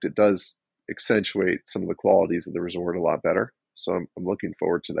perfect, it does accentuate some of the qualities of the resort a lot better. So I'm looking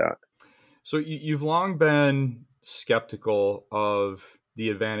forward to that. So you've long been skeptical of the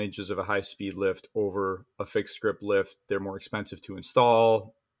advantages of a high speed lift over a fixed grip lift. They're more expensive to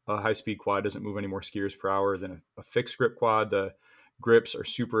install. A high speed quad doesn't move any more skiers per hour than a fixed grip quad. The grips are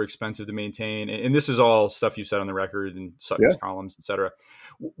super expensive to maintain. And this is all stuff you said on the record and Sutton's Yeah. columns, etc.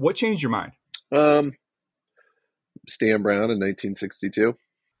 What changed your mind? Um, Stan Brown in 1962.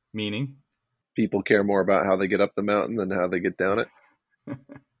 Meaning? People care more about how they get up the mountain than how they get down it.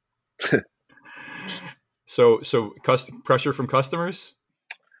 So pressure from customers?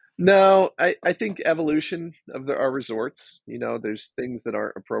 No, I think evolution of our resorts, there's things that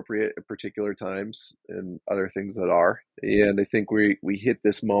aren't appropriate at particular times and other things that are. And I think we hit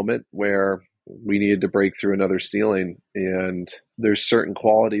this moment where we needed to break through another ceiling. And there's certain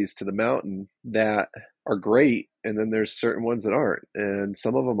qualities to the mountain that are great. And then there's certain ones that aren't. And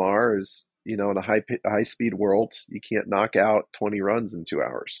some of them are is, in a high speed world, you can't knock out 20 runs in 2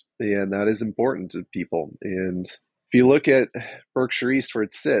 hours. And that is important to people. And if you look at Berkshire East where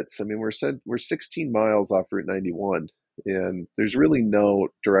it sits, I mean, we're 16 miles off Route 91, and there's really no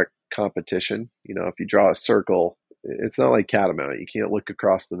direct competition. If you draw a circle, it's not like Catamount. You can't look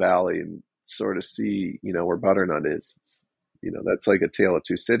across the valley and sort of see, where Butternut is. That's like a tale of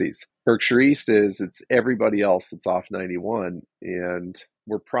two cities. Berkshire East it's everybody else that's off 91, and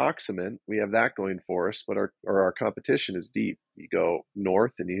we're proximate. We have that going for us, but our competition is deep. You go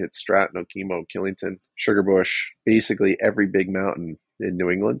north and you hit Stratton, Okemo, Killington, Sugarbush, basically every big mountain in New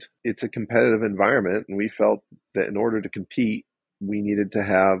England. It's a competitive environment, and we felt that in order to compete, we needed to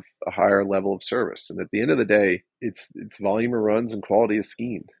have a higher level of service. And at the end of the day, it's volume of runs and quality of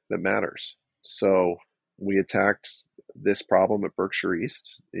skiing that matters. So we attacked this problem at Berkshire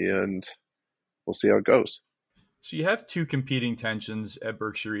East, and we'll see how it goes. So you have two competing tensions at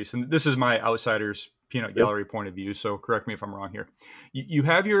Berkshire East, and this is my outsider's peanut Yep. gallery point of view. So correct me if I'm wrong here. You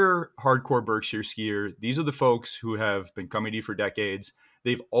have your hardcore Berkshire skier. These are the folks who have been coming to you for decades.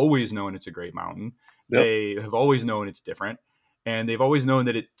 They've always known it's a great mountain. Yep. They have always known it's different, and they've always known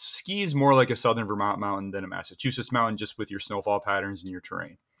that it skis more like a Southern Vermont mountain than a Massachusetts mountain, just with your snowfall patterns and your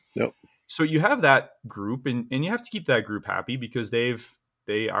terrain. Yep. So you have that group, and you have to keep that group happy because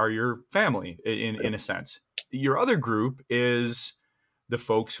they are your family in Yep. a sense. Your other group is the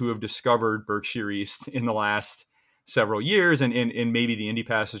folks who have discovered Berkshire East in the last several years, and maybe the Indy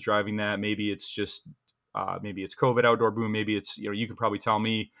Pass is driving that. Maybe it's just maybe it's COVID outdoor boom. Maybe it's you can probably tell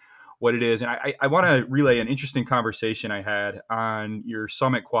me what it is. And I want to relay an interesting conversation I had on your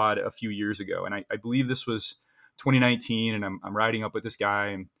Summit Quad a few years ago, and I believe this was 2019. And I'm riding up with this guy,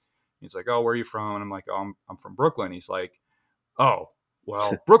 and he's like, "Oh, where are you from?" And I'm like, "Oh, I'm from Brooklyn." He's like, "Oh,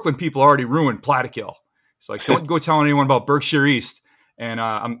 well, Brooklyn people already ruined Plattekill." He's like, "Don't go telling anyone about Berkshire East." And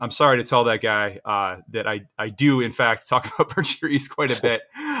I'm sorry to tell that guy that I do, in fact, talk about Berkshire East quite a bit.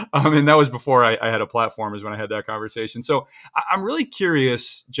 And that was before I had a platform is when I had that conversation. So I'm really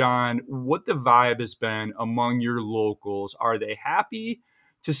curious, John, what the vibe has been among your locals. Are they happy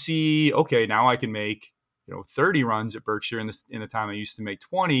to see, okay, now I can make 30 runs at Berkshire in the time I used to make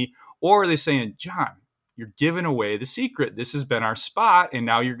 20? Or are they saying, John, you're giving away the secret. This has been our spot, and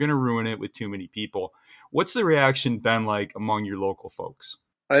now you're going to ruin it with too many people? What's the reaction been like among your local folks?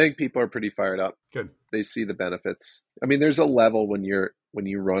 I think people are pretty fired up. Good. They see the benefits. I mean, there's a level when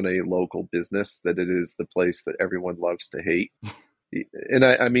you run a local business that it is the place that everyone loves to hate. And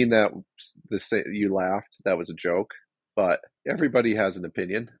I mean that you laughed. That was a joke, but everybody has an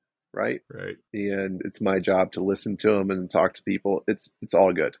opinion, right? Right. And it's my job to listen to them and talk to people. It's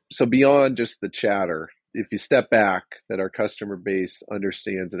all good. So beyond just the chatter, if you step back, that our customer base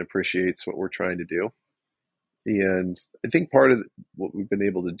understands and appreciates what we're trying to do. And I think part of what we've been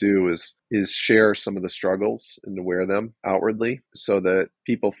able to do is share some of the struggles and to wear them outwardly so that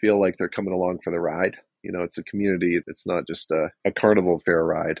people feel like they're coming along for the ride. You know, it's a community. It's not just a carnival fair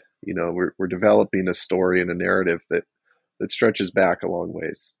ride. You know, we're developing a story and a narrative that stretches back a long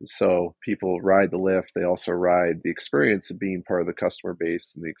ways. So people ride the lift. They also ride the experience of being part of the customer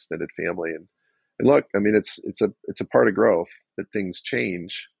base and the extended family. And look, I mean, it's a part of growth that things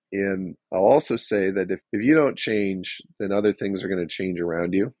change. And I'll also say that if you don't change, then other things are going to change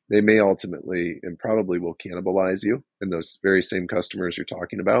around you. They may ultimately and probably will cannibalize you and those very same customers you're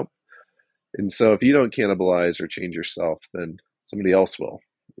talking about. And so if you don't cannibalize or change yourself, then somebody else will.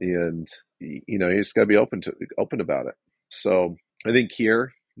 And you know, you just got to be open about it. So I think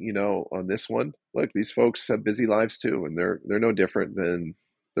here, you know, on this one, look, these folks have busy lives too, and they're no different than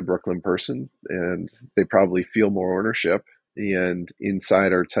the Brooklyn person, and they probably feel more ownership and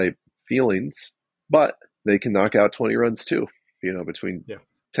insider type feelings, but they can knock out 20 runs too, you know, between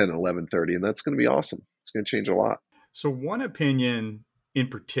 10 and 11:30, and that's going to be awesome. It's going to change a lot. So one opinion in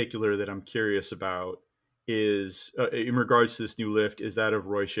particular that I'm curious about is in regards to this new lift is that of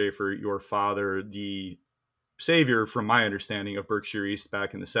Roy Schaefer, your father, the savior, from my understanding, of Berkshire East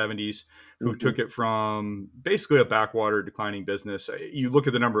back in the 70s, who took it from basically a backwater declining business. You look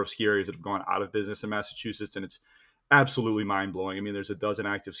at the number of ski areas that have gone out of business in Massachusetts, and it's absolutely mind-blowing. I mean, there's a dozen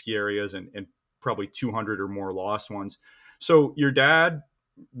active ski areas and probably 200 or more lost ones. So your dad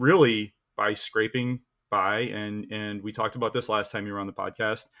really, by scraping by, and we talked about this last time you were on the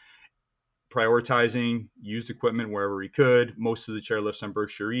podcast, prioritizing used equipment wherever he could. Most of the chairlifts on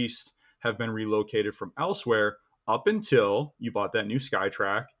Berkshire East have been relocated from elsewhere up until you bought that new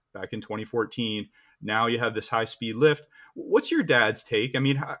SkyTrack back in 2014. Now you have this high-speed lift. What's your dad's take? I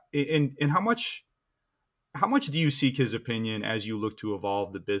mean, and how much do you seek his opinion as you look to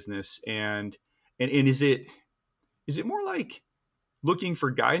evolve the business? And is it more like looking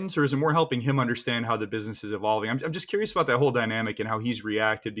for guidance, or is it more helping him understand how the business is evolving? I'm just curious about that whole dynamic and how he's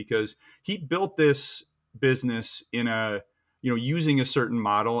reacted, because he built this business in a, you know, using a certain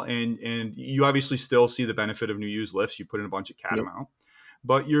model, and you obviously still see the benefit of new used lifts. You put in a bunch of Catamount,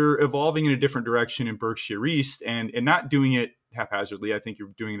 but you're evolving in a different direction in Berkshire East, and not doing it haphazardly. I think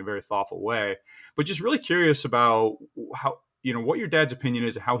you're doing it in a very thoughtful way, but just really curious about how, you know, what your dad's opinion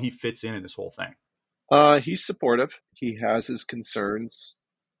is and how he fits in this whole thing. He's supportive. He has his concerns,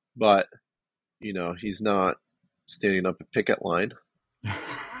 but you know, he's not standing up a picket line.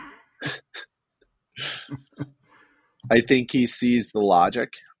 I think he sees the logic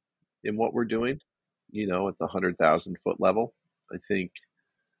in what we're doing, you know, at the 100,000-foot level. I think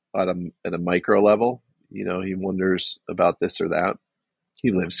at a micro level, you know, he wonders about this or that.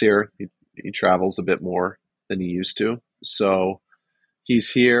 He lives here. He travels a bit more than he used to. So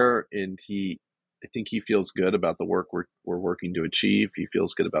he's here, and I think he feels good about the work we're working to achieve. He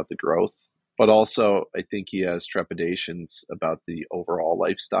feels good about the growth, but also I think he has trepidations about the overall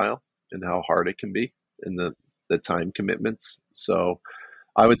lifestyle and how hard it can be, and the time commitments. So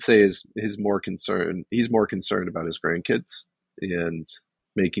I would say he's more concerned about his grandkids and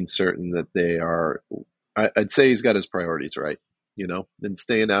making certain that they are, I'd say he's got his priorities right, you know, and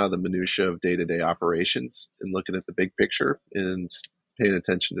staying out of the minutia of day-to-day operations and looking at the big picture and paying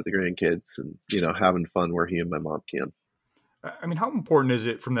attention to the grandkids and, you know, having fun where he and my mom can. I mean, how important is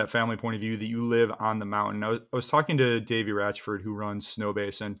it from that family point of view that you live on the mountain? I was talking to Davey Ratchford, who runs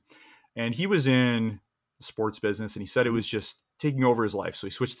Snowbase, and he was in the sports business, and he said it was just taking over his life. So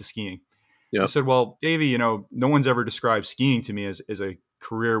he switched to skiing. I said, well, Davey, you know, no one's ever described skiing to me as a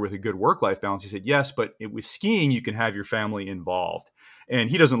career with a good work-life balance. He said, yes, but with skiing, you can have your family involved.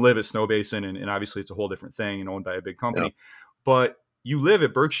 And he doesn't live at Snowbasin, and obviously it's a whole different thing and owned by a big company. Yeah. But you live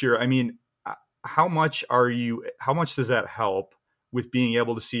at Berkshire. I mean, how much does that help with being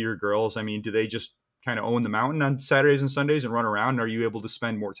able to see your girls? I mean, do they just kind of own the mountain on Saturdays and Sundays and run around? And are you able to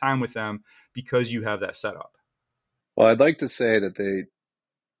spend more time with them because you have that setup? Well, I'd like to say that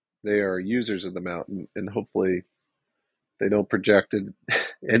they are users of the mountain, and hopefully they don't project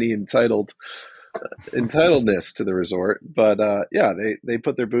any entitledness to the resort. But yeah, they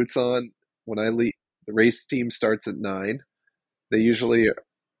put their boots on when I leave. The race team starts at 9. They usually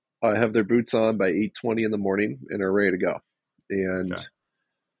have their boots on by 8:20 in the morning and are ready to go. And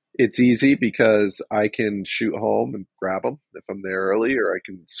It's easy because I can shoot home and grab them if I'm there early, or I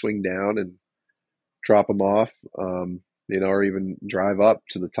can swing down and drop them off, or even drive up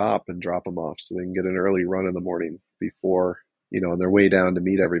to the top and drop them off so they can get an early run in the morning before, on their way down to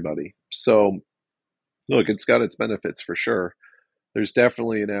meet everybody. So, look, it's got its benefits for sure. There's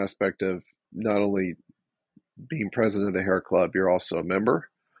definitely an aspect of not only being president of the hair club, you're also a member.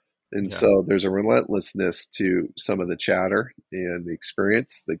 And Yeah. so there's a relentlessness to some of the chatter and the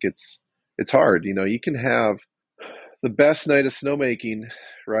experience that it's hard. You can have the best night of snowmaking,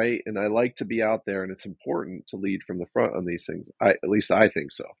 right? And I like to be out there, and it's important to lead from the front on these things. At least I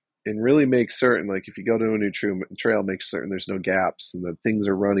think so. And really make certain, like if you go to a new trail, make certain there's no gaps and that things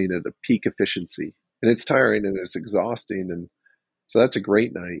are running at a peak efficiency. And it's tiring and it's exhausting, and so that's a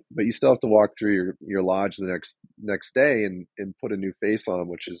great night. But you still have to walk through your lodge the next day and put a new face on,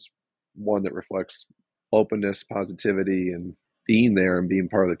 which is one that reflects openness, positivity, and being there and being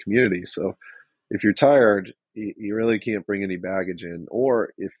part of the community. So if you're tired, you really can't bring any baggage in.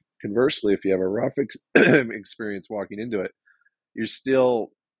 Or if conversely, if you have a rough experience walking into it, you're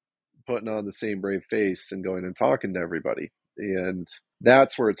still putting on the same brave face and going and talking to everybody. And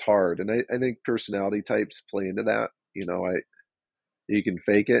that's where it's hard. And I think personality types play into that. You can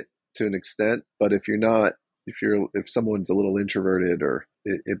fake it to an extent, but if someone's a little introverted, or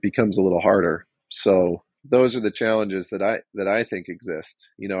it becomes a little harder. So those are the challenges that I think exist.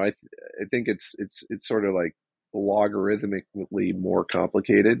 I think it's sort of like logarithmically more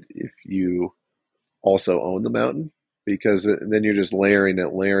complicated if you also own the mountain, because then you're just layering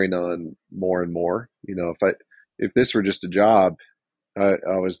on more and more. If this were just a job, I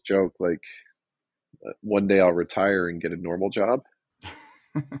always joke like one day I'll retire and get a normal job.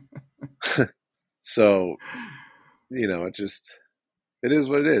 So, it is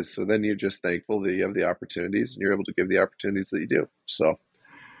what it is. So then you're just thankful that you have the opportunities and you're able to give the opportunities that you do. So,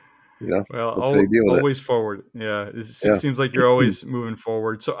 Well, that's how you deal with it. always forward. Yeah, it Yeah. seems like you're always moving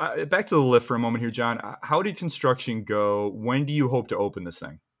forward. So back to the lift for a moment here, John. How did construction go? When do you hope to open this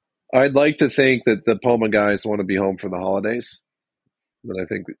thing? I'd like to think that the Poma guys want to be home for the holidays, but I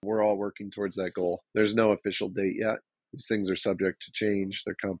think we're all working towards that goal. There's no official date yet. These things are subject to change.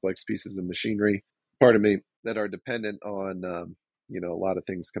 They're complex pieces of machinery, pardon me, that are dependent on, a lot of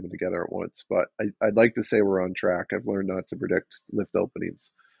things coming together at once. But I'd like to say we're on track. I've learned not to predict lift openings.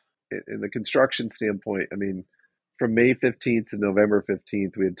 In the construction standpoint, I mean, from May 15th to November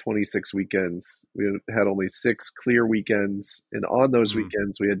 15th, we had 26 weekends. We had only 6 clear weekends. And on those Mm,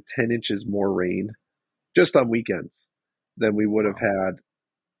 weekends, we had 10 inches more rain just on weekends than we would have wow. had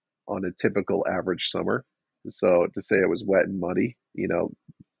on a typical average summer. So to say it was wet and muddy,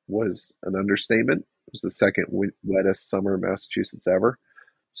 was an understatement. It was the second wettest summer in Massachusetts ever.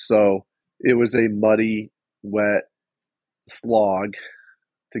 So it was a muddy, wet slog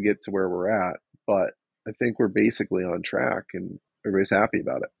to get to where we're at. But I think we're basically on track and everybody's happy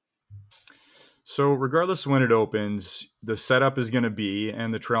about it. So regardless of when it opens, the setup is going to be,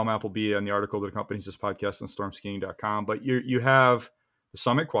 and the trail map will be on the article that accompanies this podcast on stormskiing.com. But you have the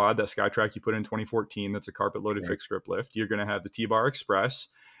Summit Quad, that Skytrack you put in 2014. That's a carpet loaded Right. fixed grip lift. You're going to have the T-Bar Express,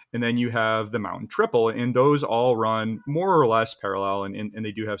 and then you have the Mountain Triple, and those all run more or less parallel, and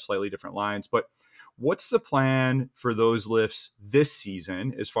they do have slightly different lines. But what's the plan for those lifts this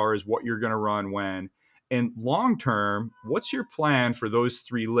season as far as what you're going to run when? And long term, what's your plan for those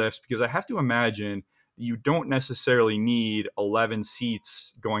three lifts? Because I have to imagine you don't necessarily need 11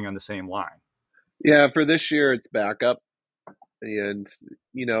 seats going on the same line. Yeah, for this year, it's backup. And,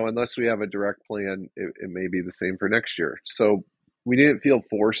 unless we have a direct plan, it may be the same for next year. So we didn't feel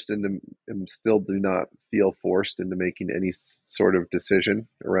forced into, and still do not feel forced into making any sort of decision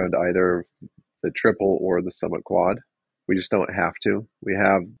around either the triple or the Summit Quad. We just don't have to. We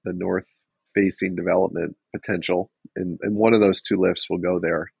have the north facing development potential, and one of those two lifts will go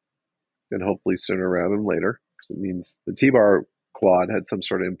there, and hopefully sooner rather than later, because it means the T-Bar Quad had some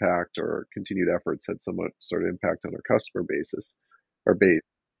sort of impact, or continued efforts had some sort of impact on our customer basis or base.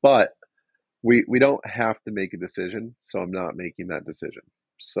 But we don't have to make a decision, so I'm not making that decision.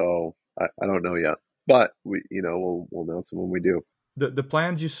 So I don't know yet, but we'll announce it when we do. The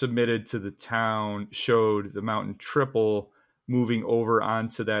plans you submitted to the town showed the Mountain Triple moving over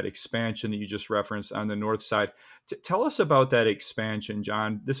onto that expansion that you just referenced on the north side. Tell us about that expansion,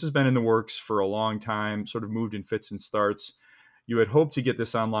 John. This has been in the works for a long time, sort of moved in fits and starts. You had hoped to get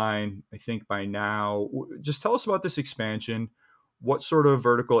this online, I think, by now. Just tell us about this expansion, what sort of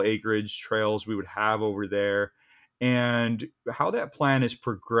vertical acreage trails we would have over there, and how that plan has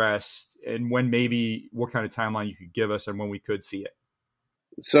progressed, and when maybe what kind of timeline you could give us and when we could see it.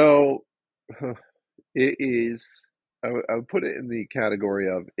 So it is. I would put it in the category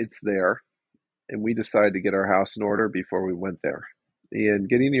of it's there, and we decided to get our house in order before we went there. And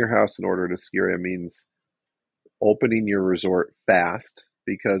getting your house in order to ski area means opening your resort fast,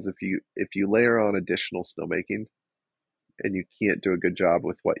 because if you layer on additional snowmaking and you can't do a good job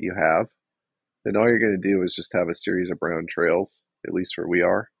with what you have, then all you're going to do is just have a series of brown trails, at least where we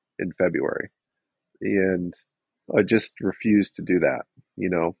are, in February. And I just refuse to do that.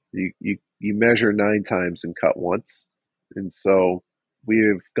 You measure 9 times and cut once. And so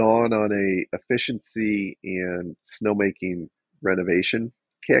we've gone on a efficiency and snowmaking renovation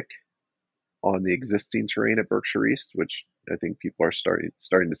kick on the existing terrain at Berkshire East, which I think people are starting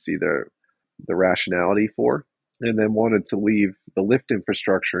to see the rationality for, and then wanted to leave the lift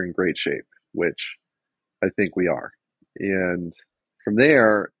infrastructure in great shape, which I think we are. And from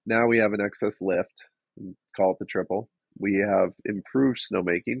there, now we have an excess lift, call it the triple. We have improved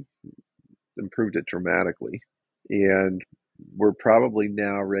snowmaking, improved it dramatically, and we're probably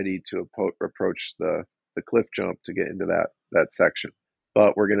now ready to approach the cliff jump to get into that section.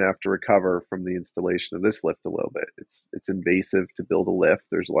 But we're going to have to recover from the installation of this lift a little bit. It's invasive to build a lift.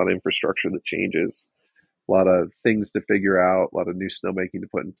 There's a lot of infrastructure that changes, a lot of things to figure out, a lot of new snowmaking to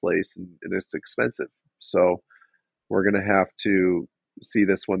put in place, and it's expensive. So we're going to have to see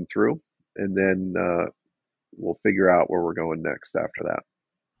this one through, and then we'll figure out where we're going next after that.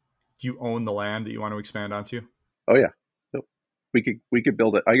 Do you own the land that you want to expand onto? Oh yeah, nope. We could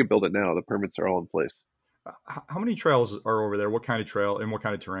build it. I could build it now. The permits are all in place. How many trails are over there? What kind of trail and what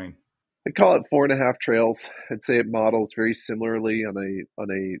kind of terrain? I call it 4.5 trails. I'd say it models very similarly on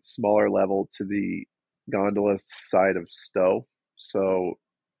a smaller level to the gondola side of Stowe. So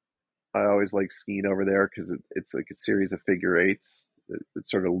I always like skiing over there because it's like a series of figure eights that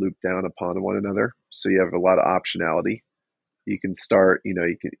sort of loop down upon one another. So you have a lot of optionality. You can start, you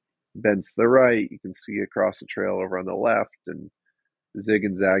can bend to the right, you can ski across the trail over on the left and zig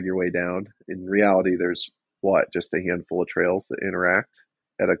and zag your way down. In reality, there's just a handful of trails that interact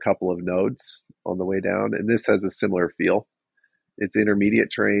at a couple of nodes on the way down. And this has a similar feel. It's intermediate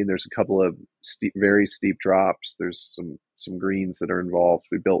terrain. There's a couple of very steep drops. There's some greens that are involved.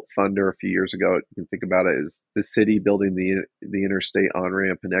 We built Thunder a few years ago. You can think about it as the city building the interstate on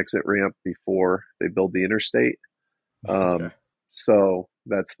ramp and exit ramp before they build the interstate. Okay. So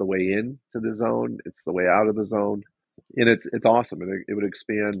that's the way in to the zone. It's the way out of the zone, and it's awesome. And it would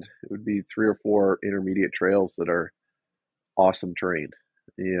expand. It would be 3 or 4 intermediate trails that are awesome terrain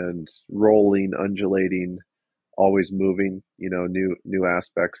and rolling, undulating, always moving. New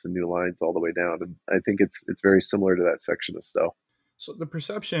aspects and new lines all the way down. And I think it's very similar to that section of Stowe. So the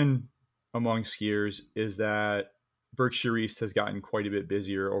perception among skiers is that Berkshire East has gotten quite a bit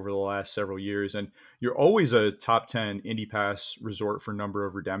busier over the last several years, and you're always a top 10 Indy Pass resort for number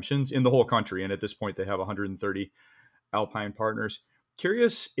of redemptions in the whole country. And at this point, they have 130 Alpine partners.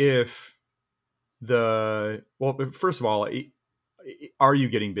 Curious if first of all, are you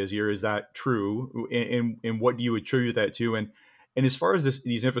getting busier? Is that true? And what do you attribute that to? And as far as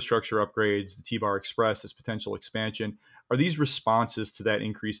these infrastructure upgrades, the T-Bar Express, this potential expansion, are these responses to that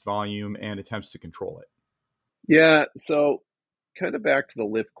increased volume and attempts to control it? Yeah. So kind of back to the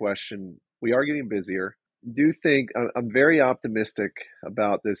lift question, we are getting busier. Do think I'm very optimistic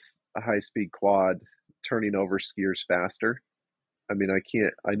about this high speed quad turning over skiers faster. I mean,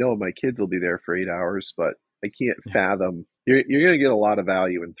 I know my kids will be there for 8 hours, but I can't fathom you're going to get a lot of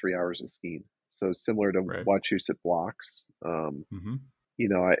value in 3 hours of skiing. So similar to Right. Wachusett blocks, Mm-hmm.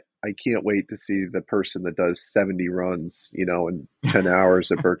 I can't wait to see the person that does 70 runs, in 10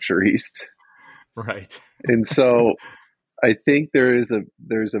 hours at Berkshire East. Right. And so I think there's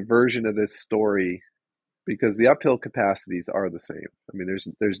a version of this story because the uphill capacities are the same. I mean,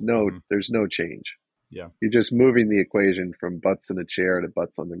 Mm-hmm. there's no change. Yeah. You're just moving the equation from butts in a chair to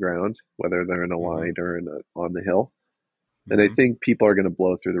butts on the ground, whether they're in a Mm-hmm. line or on the hill. And I Mm-hmm. think people are going to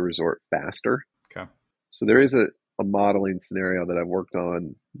blow through the resort faster. Okay. So there is a modeling scenario that I've worked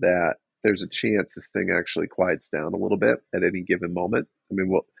on that there's a chance this thing actually quiets down a little bit at any given moment. I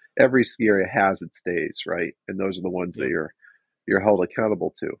mean, every ski area has its days, right? And those are the ones that Yep. you're held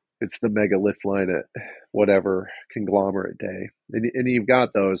accountable to. It's the mega lift line at whatever conglomerate day. And you've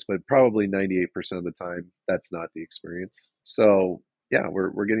got those, but probably 98% of the time, that's not the experience. So, yeah,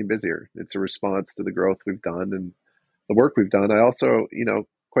 we're getting busier. It's a response to the growth we've done and the work we've done. I also,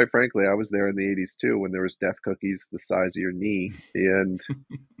 quite frankly, I was there in the 80s too when there was death cookies the size of your knee and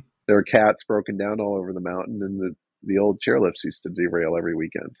there were cats broken down all over the mountain and the old chairlifts used to derail every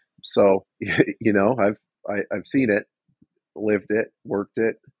weekend. So, I've seen it, lived it, worked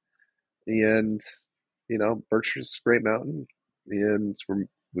it, and Berkshire's a great mountain, and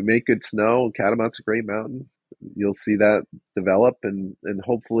we make good snow. Catamount's a great mountain. you'll see that develop, and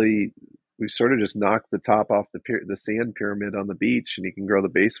hopefully we've sort of just knocked the top off the sand pyramid on the beach, and you can grow the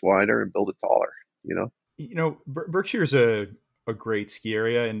base wider and build it taller. You know. Berkshire is a great ski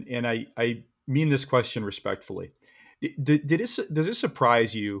area, and I mean this question respectfully. Does it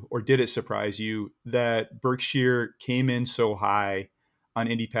surprise you, or did it surprise you that Berkshire came in so high on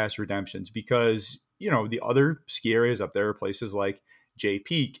Indy Pass redemptions? Because the other ski areas up there are places like Jay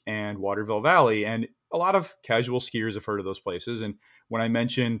Peak and Waterville Valley, and a lot of casual skiers have heard of those places. And when I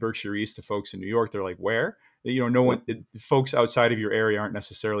mention Berkshire East to folks in New York, they're like, "Where?" No Yep. one, folks outside of your area aren't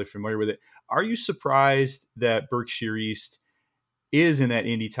necessarily familiar with it. Are you surprised that Berkshire East is in that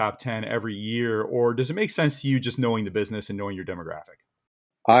Indy top 10 every year, or does it make sense to you just knowing the business and knowing your demographic?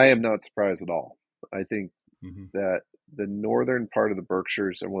 I am not surprised at all. I think Mm-hmm. that the northern part of the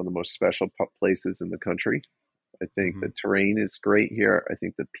Berkshires are one of the most special places in the country. I think Mm-hmm. the terrain is great here. I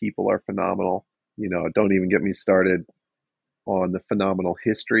think the people are phenomenal. Don't even get me started on the phenomenal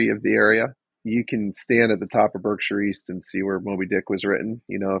history of the area. You can stand at the top of Berkshire East and see where Moby Dick was written.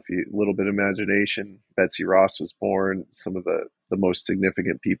 If you a little bit of imagination, Betsy Ross was born. Some of the most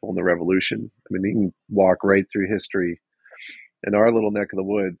significant people in the Revolution. I mean, you can walk right through history, and our little neck of the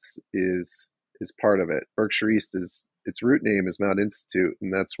woods is part of it. Berkshire East is its root name is Mount Institute,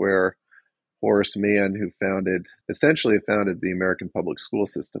 and that's where Horace Mann, who essentially founded the American public school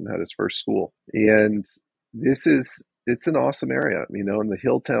system, had his first school. And it's an awesome area, and the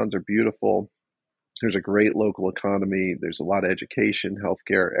hill towns are beautiful. There's a great local economy. There's a lot of education,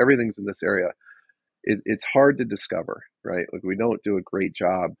 healthcare, everything's in this area. It's hard to discover, right? Like, we don't do a great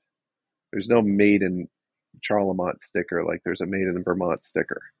job. There's no made in Charlemont sticker like there's a made in Vermont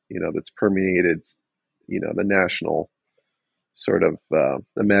sticker, that's permeated, the national sort of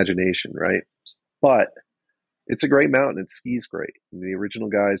imagination, right? But it's a great mountain. It skis great. And the original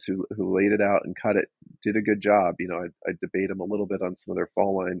guys who laid it out and cut it did a good job. I debate them a little bit on some of their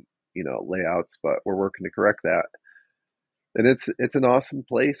fall line, layouts, but we're working to correct that. And it's an awesome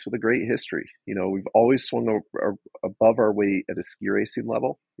place with a great history. We've always swung above our weight at a ski racing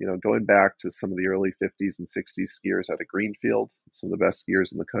level. Going back to some of the early 50s and 60s skiers out of Greenfield, some of the best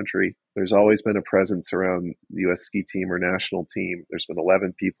skiers in the country. There's always been a presence around the U.S. ski team or national team. There's been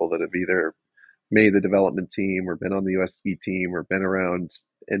 11 people that have either made the development team or been on the U.S. ski team or been around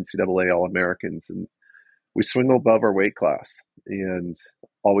NCAA All-Americans. And we swing above our weight class and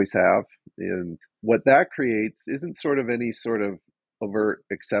always have. And what that creates isn't sort of any sort of overt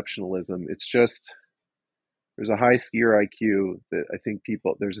exceptionalism. It's just there's a high skier IQ that I think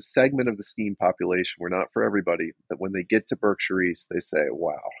there's a segment of the skiing population, we're not for everybody, that when they get to Berkshire East, they say,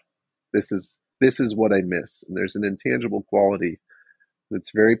 wow, this is what I miss. And there's an intangible quality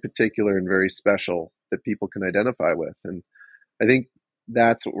that's very particular and very special that people can identify with. And I think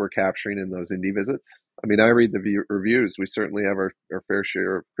that's what we're capturing in those indie visits. I mean, I read the reviews. We certainly have our fair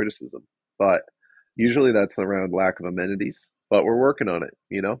share of criticism, but usually that's around lack of amenities. But we're working on it.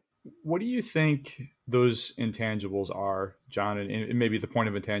 What do you think those intangibles are, John? And maybe the point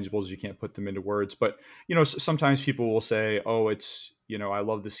of intangibles, you can't put them into words, but sometimes people will say, "Oh, it's I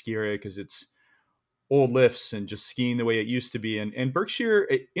love the ski area because it's old lifts and just skiing the way it used to be." And Berkshire,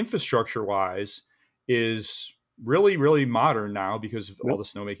 infrastructure wise, is really, really modern now because of all Yep. the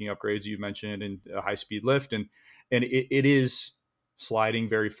snowmaking upgrades you mentioned and a high speed lift. And it is sliding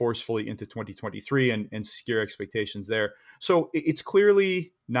very forcefully into 2023 and skier expectations there. So it's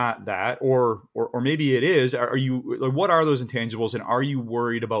clearly not that, or maybe it is. Are you, what are those intangibles, and are you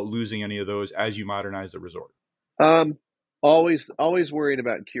worried about losing any of those as you modernize the resort? Um, always worried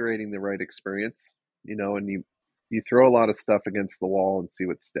about curating the right experience, and you throw a lot of stuff against the wall and see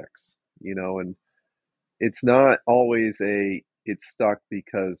what sticks, and it's not always it stuck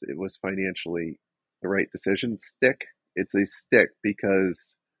because it was financially the right decision stick. It's a stick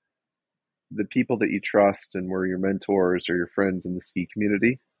because the people that you trust and were your mentors or your friends in the ski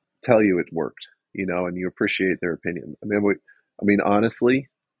community tell you it worked, and you appreciate their opinion. I mean, honestly,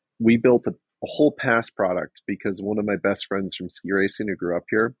 we built a whole pass product because one of my best friends from ski racing who grew up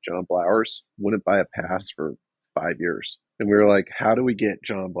here, John Blowers, wouldn't buy a pass for 5 years. And we were like, how do we get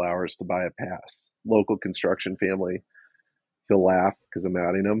John Blowers to buy a pass? Local construction family. He'll laugh because I'm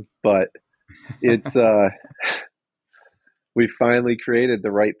outing him, but it's we finally created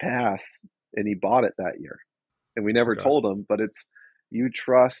the right pass, and he bought it that year. And we never Okay. told him, but it's you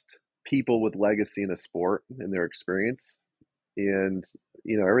trust people with legacy in a sport and their experience. And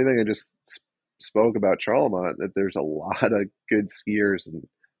everything I just spoke about Charlemont, that there's a lot of good skiers and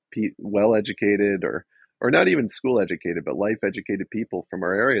well educated or not even school educated, but life educated people from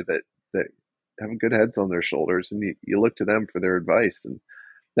our area that have good heads on their shoulders, and you look to them for their advice. And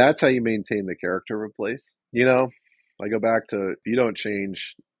That's how you maintain the character of a place. You know, I go back to if you don't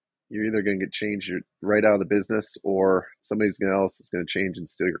change, you're either going to get changed right out of the business, or somebody's else is going to change and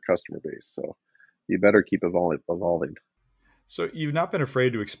steal your customer base. So you better keep evolving. So you've not been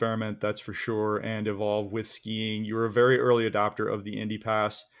afraid to experiment, that's for sure, and evolve with skiing. You were a very early adopter of the Indy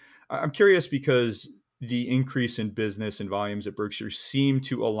Pass. I'm curious because the increase in business and volumes at Berkshire seem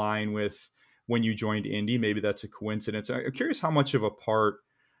to align with when you joined Indy. Maybe that's a coincidence. I'm curious how much of a part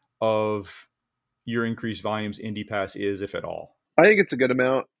of your increased volumes Indy Pass is, if at all. I think it's a good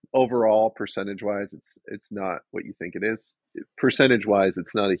amount overall, percentage wise. It's not what you think it is. Percentage wise,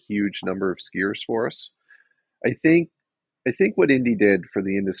 it's not a huge number of skiers for us. I think I think what Indy did for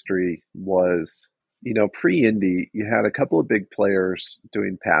the industry was, pre-Indy, you had a couple of big players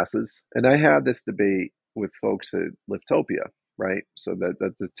doing passes, and I had this debate with folks at Liftopia, right? So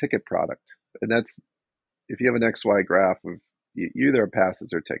that's the ticket product, and that's if you have an XY graph of you either have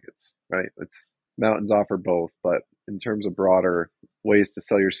passes or tickets, right? It's mountains offer both, but in terms of broader ways to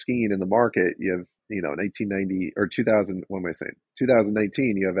sell your skiing in the market, you have 1990 or 2000. What am I saying?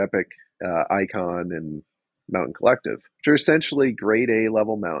 2019, you have Epic, Icon, and Mountain Collective, which are essentially grade A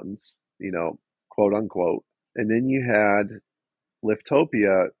level mountains, quote unquote. And then you had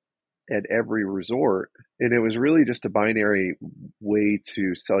Liftopia at every resort, and it was really just a binary way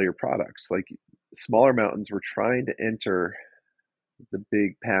to sell your products. Like smaller mountains were trying to enter the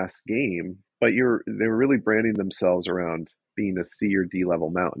big pass game, but they were really branding themselves around being a C or D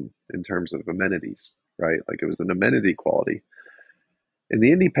level mountain in terms of amenities, right? Like it was an amenity quality. And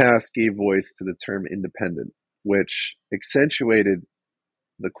the Indy Pass gave voice to the term independent, which accentuated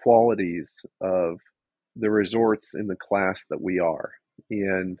the qualities of the resorts in the class that we are.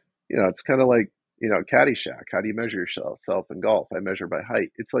 And, it's kind of like, Caddyshack. How do you measure yourself in golf? I measure by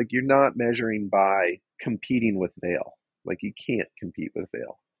height. It's like you're not measuring by competing with Vail. Like you can't compete with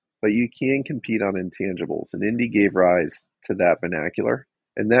Vail, but you can compete on intangibles. And Indy gave rise to that vernacular.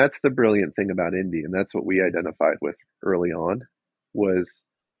 And that's the brilliant thing about Indy. And that's what we identified with early on was,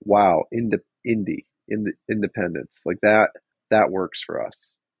 wow, independence. Like that works for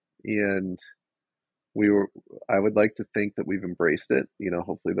us. And we were I would like to think that we've embraced it.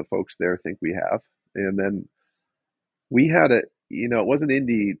 Hopefully the folks there think we have. And then we had it wasn't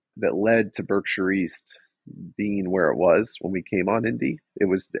Indy that led to Berkshire East being where it was when we came on Indy. It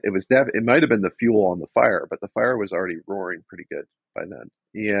might have been the fuel on the fire, but the fire was already roaring pretty good by then.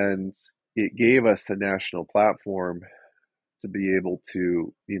 And it gave us a national platform to be able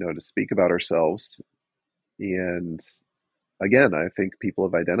to speak about ourselves. And again, I think people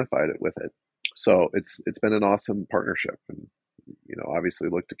have identified it with it. So it's been an awesome partnership, and obviously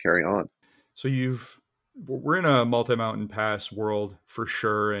look to carry on. So we're in a multi-mountain pass world for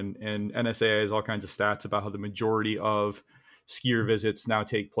sure, and NSA has all kinds of stats about how the majority of skier visits now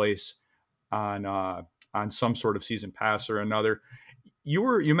take place on some sort of season pass or another.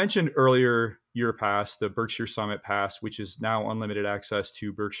 You mentioned earlier your pass, the Berkshire Summit Pass, which is now unlimited access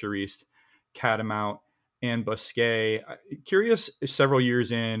to Berkshire East, Catamount, and Biscay. Curious, several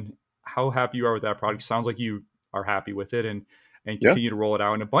years in, how happy you are with that product. Sounds like you are happy with it and Yeah. continue to roll it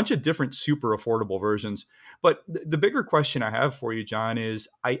out in a bunch of different super affordable versions. But the bigger question I have for you, John, is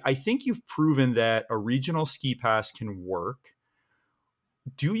I think you've proven that a regional ski pass can work.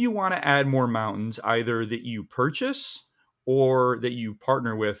 Do you want to add more mountains, either that you purchase or that you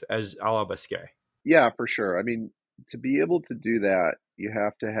partner with as a la Biscay? Yeah, for sure. I mean, to be able to do that, you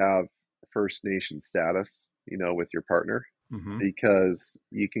have to have First Nation status, with your partner, Mm-hmm. because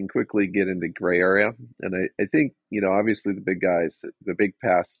you can quickly get into gray area. And I think, obviously the big guys, the big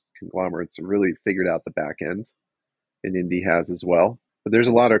pass conglomerates have really figured out the back end, and Indy has as well. But there's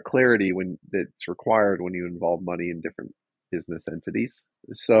a lot of clarity that's required when you involve money in different business entities.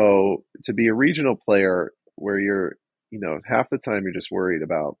 So to be a regional player where you're, half the time you're just worried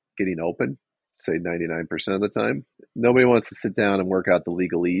about getting open, say 99% of the time, nobody wants to sit down and work out the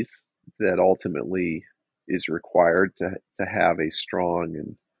legalese that ultimately is required to have a strong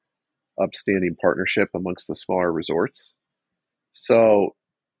and upstanding partnership amongst the smaller resorts. So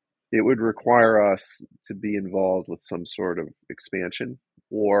it would require us to be involved with some sort of expansion,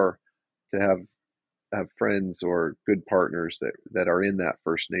 or to have friends or good partners that are in that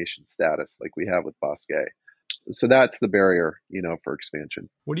First Nation status like we have with Bosque. So that's the barrier, for expansion.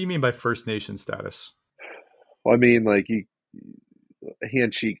 What do you mean by First Nation status? Well, I mean, like you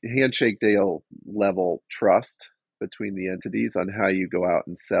handshake deal level trust between the entities on how you go out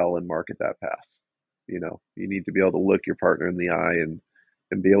and sell and market that pass. You need to be able to look your partner in the eye and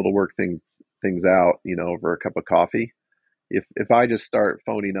be able to work things out, over a cup of coffee. If I just start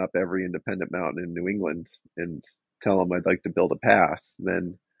phoning up every independent mountain in New England and tell them I'd like to build a pass,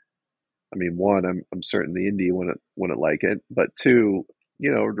 then I mean, one, I'm certain the Indy wouldn't like it, but two, it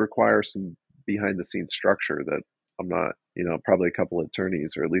would require some behind the scenes structure that I'm not, probably a couple of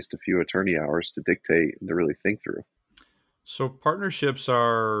attorneys or at least a few attorney hours to dictate and to really think through. So partnerships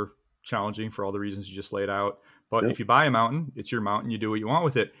are challenging for all the reasons you just laid out. But Yep. if you buy a mountain, it's your mountain, you do what you want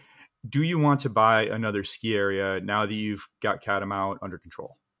with it. Do you want to buy another ski area now that you've got Catamount under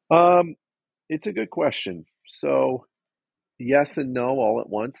control? Um, it's a good question. So yes and no all at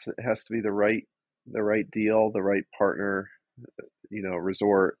once. It has to be the right deal, the right partner,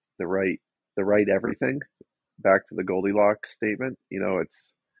 resort, the right everything. Back to the Goldilocks statement,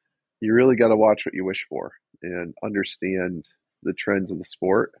 it's you really got to watch what you wish for and understand the trends of the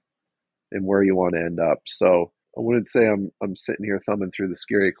sport and where you want to end up. So I wouldn't say I'm sitting here thumbing through the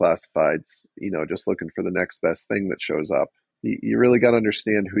scary classifieds, just looking for the next best thing that shows up. You really got to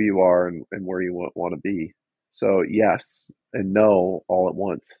understand who you are and where you want to be. So yes and no all at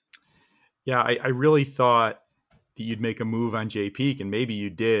once. Yeah, I really thought that you'd make a move on J Peak, and maybe you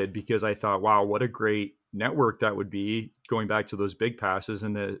did, because I thought, wow, what a great network that would be, going back to those big passes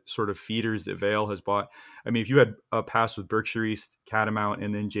and the sort of feeders that Vail has bought. I mean, if you had a pass with Berkshire East, Catamount,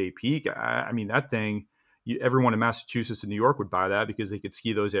 and then J Peak, I mean, that thing, everyone in Massachusetts and New York would buy that because they could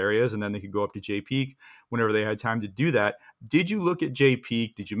ski those areas and then they could go up to J Peak whenever they had time to do that. Did you look at J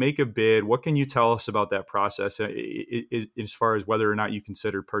Peak? Did you make a bid? What can you tell us about that process as far as whether or not you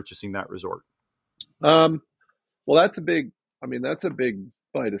considered purchasing that resort? Um, well, that's a big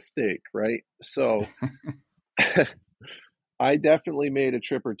bite of steak, right? So I definitely made a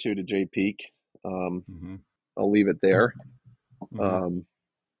trip or two to J Peak. Um, Mm-hmm. I'll leave it there. Mm-hmm. Um,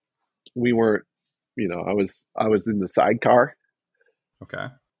 we weren't, I was in the sidecar, Okay.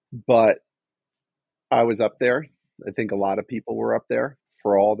 but I was up there. I think a lot of people were up there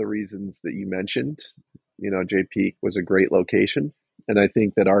for all the reasons that you mentioned. J Peak was a great location, and I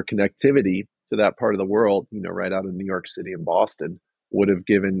think that our connectivity to that part of the world, right out of New York City and Boston, would have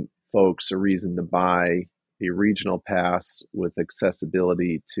given folks a reason to buy a regional pass with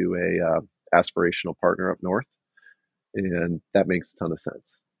accessibility to a aspirational partner up north, and that makes a ton of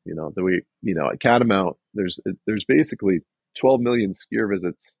sense. At Catamount, there's basically 12 million skier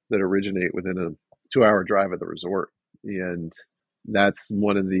visits that originate within a 2 hour drive of the resort, and that's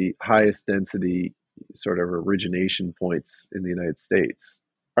one of the highest density sort of origination points in the United States.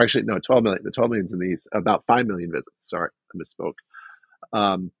 Actually, no, 12 million. The 12 million's in these about 5 million visits. Sorry, I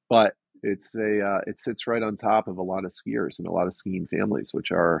misspoke. But it sits right on top of a lot of skiers and a lot of skiing families,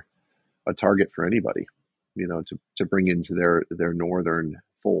 which are a target for anybody, to bring into their northern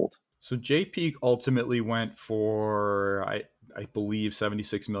fold. So J Peak ultimately went for, I believe,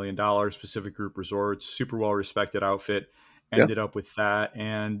 $76 million. Pacific Group Resorts, super well respected outfit, Yeah. ended up with that.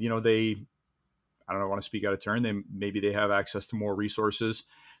 And I don't want to speak out of turn. Maybe they have access to more resources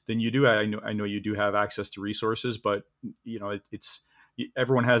than you do. I know you do have access to resources, but it's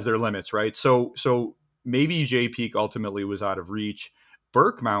everyone has their limits, right? So maybe J Peak ultimately was out of reach.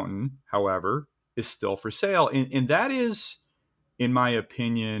 Burke Mountain, however, is still for sale, and that is, in my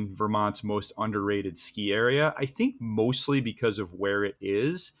opinion, Vermont's most underrated ski area. I think mostly because of where it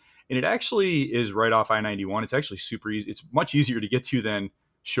is. And it actually is right off I-91. It's actually super easy. It's much easier to get to than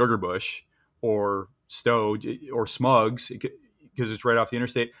Sugarbush or Stowe or Smugs, because it's right off the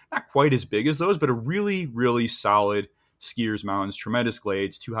interstate. Not quite as big as those, but a really, really solid skiers mountains, tremendous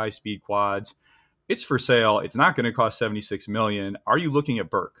glades, 2 high-speed quads. It's for sale. It's not going to cost $76 million. Are you looking at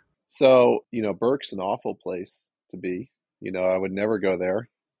Burke? So, Burke's an awful place to be. I would never go there.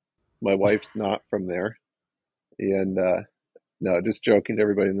 My wife's not from there. And no, just joking to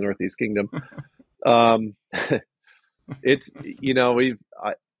everybody in the Northeast Kingdom. Um, it's,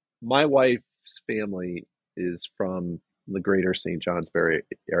 my wife's family is from the greater St. Johnsbury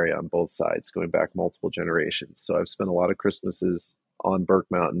area on both sides, going back multiple generations. So I've spent a lot of Christmases on Burke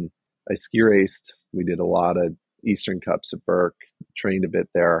Mountain. I ski raced. We did a lot of Eastern Cups at Burke, trained a bit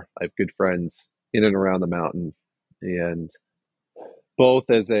there. I have good friends in and around the mountain. And both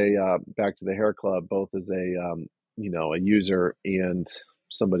as back to the hair club, both as a user and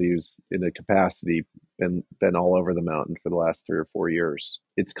somebody who's in a capacity been all over the mountain for the last 3 or 4 years.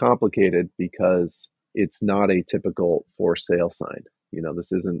 It's complicated because it's not a typical for sale sign.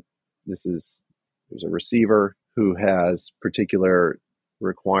 This is there's a receiver who has particular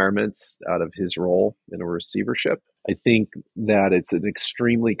requirements out of his role in a receivership. I think that it's an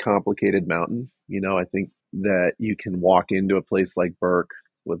extremely complicated mountain. I think that you can walk into a place like Burke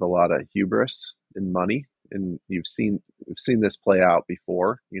with a lot of hubris and money, and we've seen this play out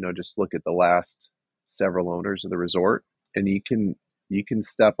before. Just look at the last several owners of the resort, and you can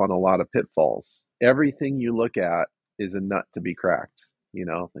step on a lot of pitfalls. Everything you look at is a nut to be cracked.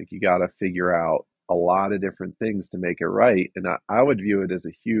 Like you got to figure out a lot of different things to make it right. And I would view it as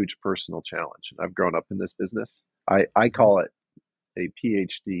a huge personal challenge. I've grown up in this business. I call it a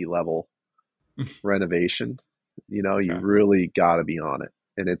PhD level renovation. You Okay. really got to be on it.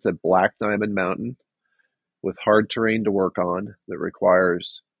 And it's a black diamond mountain with hard terrain to work on that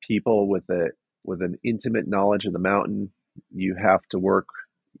requires people with an intimate knowledge of the mountain. You have to work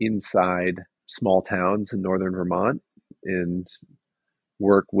inside small towns in northern Vermont and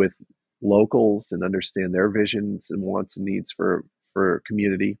work with locals and understand their visions and wants and needs for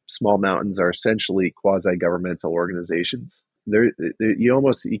community. Small mountains are essentially quasi-governmental organizations. You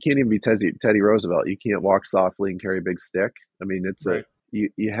can't even be Teddy Roosevelt. You can't walk softly and carry a big stick. I mean, Right.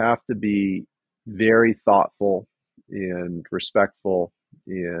 you have to be very thoughtful and respectful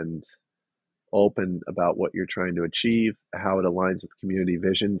and open about what you're trying to achieve, how it aligns with community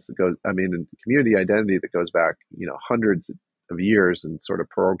visions and community identity that goes back, hundreds of years in sort of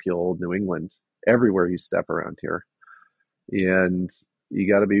parochial old New England, everywhere you step around here. And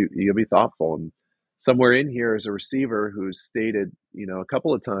you gotta be thoughtful. And somewhere in here is a receiver who's stated, a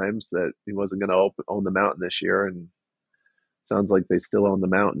couple of times that he wasn't going to own the mountain this year, and sounds like they still own the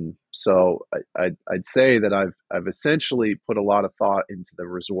mountain. So I'd say that I've essentially put a lot of thought into the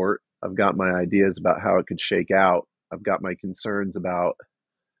resort. I've got my ideas about how it could shake out. I've got my concerns about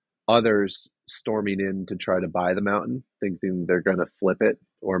others storming in to try to buy the mountain, thinking they're going to flip it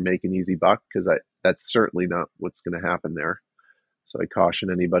or make an easy buck, because that's certainly not what's going to happen there. So I caution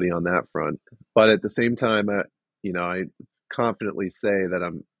anybody on that front. But at the same time, I confidently say that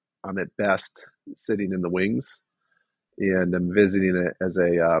I'm at best sitting in the wings, and I'm visiting it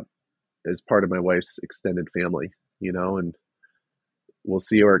as part of my wife's extended family, and we'll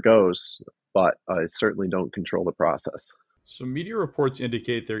see where it goes. But I certainly don't control the process. So media reports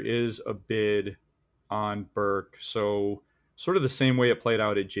indicate there is a bid on Burke. So sort of the same way it played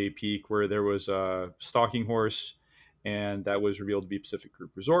out at J Peak, where there was a stalking horse, and that was revealed to be Pacific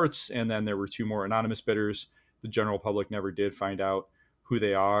Group Resorts, and then there were two more anonymous bidders. The general public never did find out who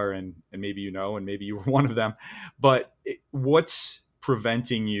they are, and maybe and maybe you were one of them. But what's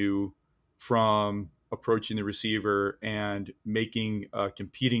preventing you from approaching the receiver and making a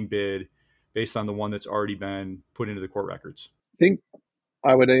competing bid based on the one that's already been put into the court records? I think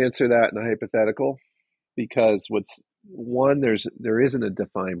I would answer that in a hypothetical, because there isn't a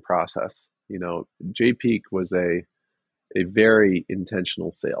defined process. J Peak was a very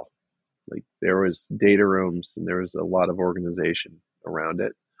intentional sale. Like there was data rooms and there was a lot of organization around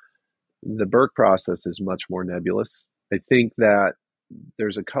it. The Burke process is much more nebulous. I think that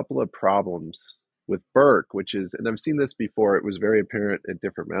there's a couple of problems with Burke, and I've seen this before, it was very apparent at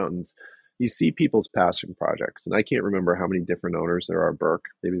different mountains. You see people's passion projects, and I can't remember how many different owners there are at Burke.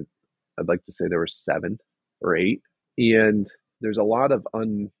 Maybe I'd like to say there were 7 or 8. And there's a lot of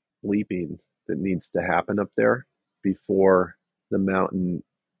unleaping that needs to happen up there before the mountain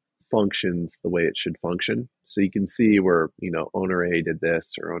functions the way it should function. So you can see where, owner A did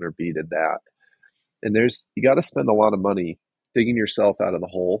this or owner B did that. And you got to spend a lot of money digging yourself out of the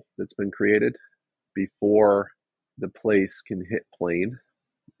hole that's been created before the place can hit plane.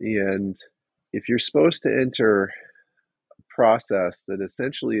 And if you're supposed to enter a process that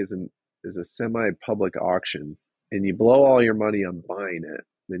essentially is a semi-public auction, and you blow all your money on buying it,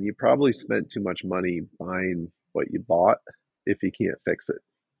 then you probably spent too much money buying what you bought if you can't fix it.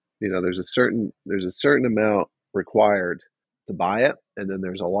 There's a certain amount required to buy it, and then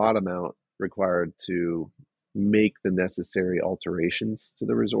there's a lot amount required to make the necessary alterations to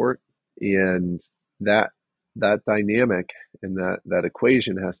the resort. And that dynamic and that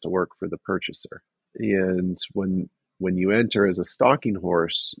equation has to work for the purchaser. And when you enter as a stalking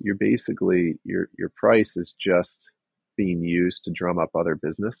horse, you're basically your price is just being used to drum up other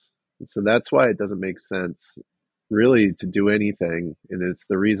business. And so that's why it doesn't make sense really to do anything. And it's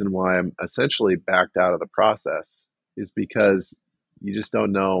the reason why I'm essentially backed out of the process, is because you just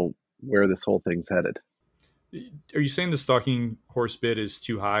don't know where this whole thing's headed. Are you saying the stalking horse bid is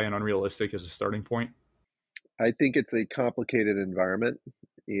too high and unrealistic as a starting point? I think it's a complicated environment,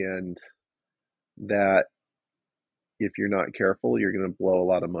 and that if you're not careful, you're going to blow a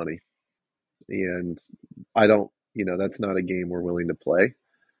lot of money. And I don't, that's not a game we're willing to play.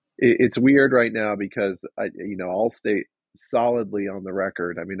 It's weird right now because I'll state solidly on the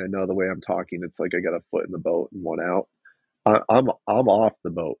record. I mean, I know the way I'm talking, it's like I got a foot in the boat and one out. I'm off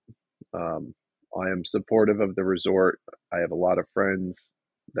the boat. I am supportive of the resort. I have a lot of friends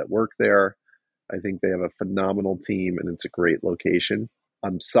that work there. I think they have a phenomenal team and it's a great location.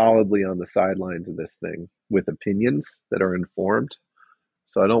 I'm solidly on the sidelines of this thing with opinions that are informed.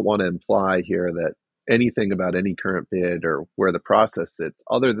 So I don't want to imply here that anything about any current bid or where the process sits,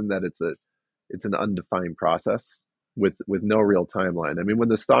 other than that it's an undefined process with no real timeline. I mean, when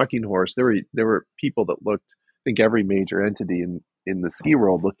the stalking horse, there were people that looked. I think every major entity in the ski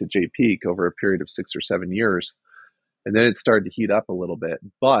world looked at J Peak over a period of 6 or 7 years, and then it started to heat up a little bit.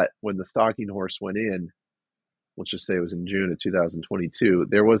 But when the stalking horse went in, let's just say it was in June of 2022,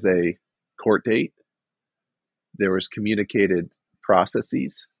 there was a court date, there was communicated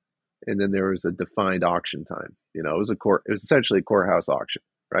processes, and then there was a defined auction time. It was essentially a courthouse auction,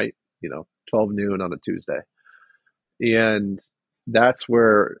 right? 12 noon on a Tuesday. And that's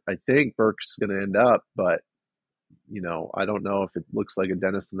where I think Burke's going to end up. But, I don't know if it looks like a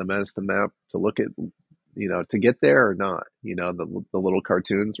Dennis and the Menace the map to look at, to get there or not. The little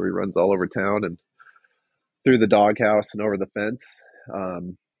cartoons where he runs all over town and through the doghouse and over the fence.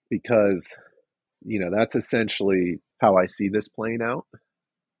 Because, that's essentially how I see this playing out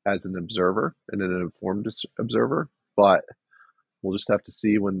as an observer and an informed observer. But we'll just have to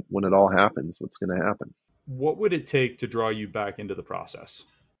see when it all happens, what's going to happen. What would it take to draw you back into the process?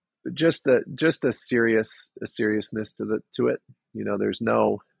 Just a seriousness to it. There's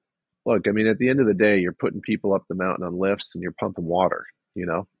no look. I mean, at the end of the day, you're putting people up the mountain on lifts and you're pumping water.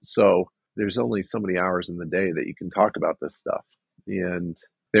 So there's only so many hours in the day that you can talk about this stuff, and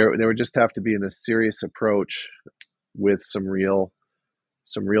there would just have to be a serious approach with some real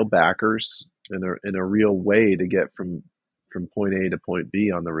backers and a real way to get from point A to point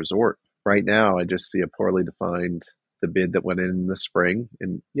B on the resort. Right now, I just see a poorly defined the bid that went in the spring.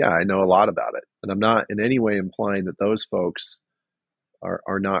 And yeah, I know a lot about it. And I'm not in any way implying that those folks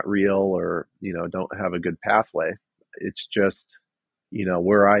are not real or, don't have a good pathway. It's just,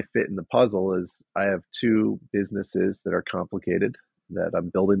 where I fit in the puzzle is I have two businesses that are complicated, that I'm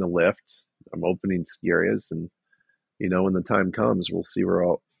building a lift, I'm opening ski areas, and, when the time comes, we'll see where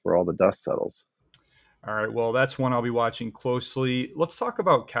all the dust settles. All right, well, that's one I'll be watching closely. Let's talk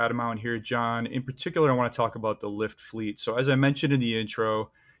about Catamount here, John. In particular, I want to talk about the lift fleet. So, as I mentioned in the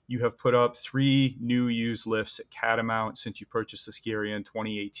intro, you have put up 3 new used lifts at Catamount since you purchased the ski area in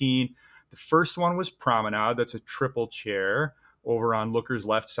 2018. The first one was Promenade. That's a triple chair over on Looker's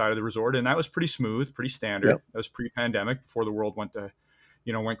left side of the resort, and that was pretty smooth, pretty standard. Yep. That was pre-pandemic, before the world went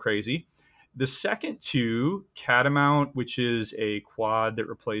crazy. The second 2, Catamount, which is a quad that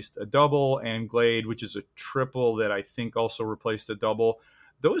replaced a double, and Glade, which is a triple that I think also replaced a double.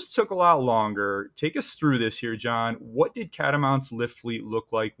 Those took a lot longer. Take us through this here, John. What did Catamount's lift fleet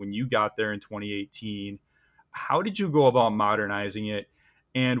look like when you got there in 2018? How did you go about modernizing it?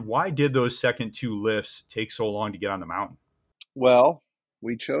 And why did those second 2 lifts take so long to get on the mountain? Well,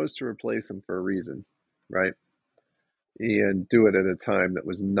 we chose to replace them for a reason, right? And do it at a time that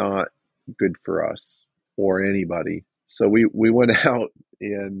was not good for us or anybody. So we went out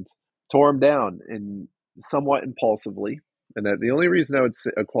and tore them down, and somewhat impulsively. And that the only reason I would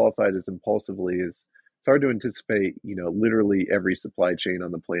say qualified as impulsively is it's hard to anticipate, literally every supply chain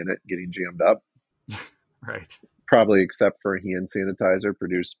on the planet getting jammed up. Right. Probably except for hand sanitizer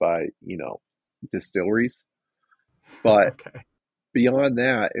produced by, distilleries. But Okay. beyond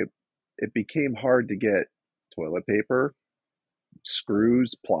that, it became hard to get toilet paper,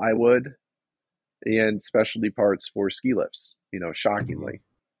 screws, plywood, and specialty parts for ski lifts, Mm-hmm. shockingly.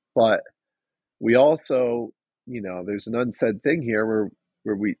 But we also, there's an unsaid thing here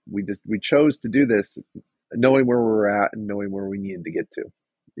where we chose to do this knowing where we were at and knowing where we needed to get to.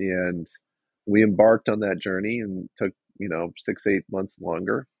 And we embarked on that journey and took, 6, 8 months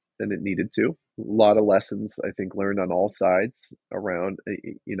longer than it needed to. A lot of lessons, I think, learned on all sides around,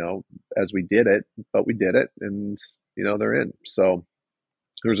 as we did it, but we did it, and, they're in. So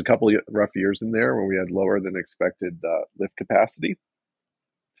there was a couple of rough years in there where we had lower than expected lift capacity.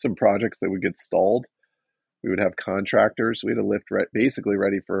 Some projects that would get stalled. We would have contractors. We had a lift basically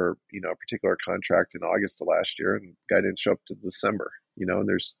ready for a particular contract in August of last year, and the guy didn't show up to December. And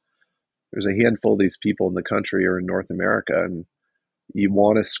there's a handful of these people in the country or in North America, and you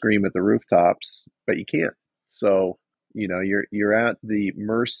want to scream at the rooftops, but you can't. So you're at the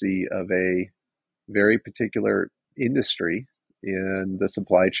mercy of a very particular industry and the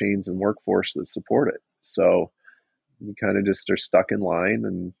supply chains and workforce that support it. So you kind of just are stuck in line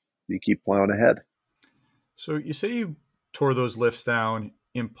and you keep plowing ahead. So you say you tore those lifts down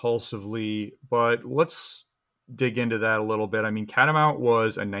impulsively, but let's dig into that a little bit. I mean, Catamount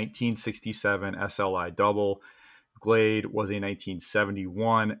was a 1967 SLI double. Glade was a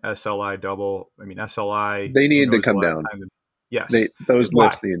 1971 SLI double. I mean, SLI, They who needed to knows the come last down. time? Yes. Those Why?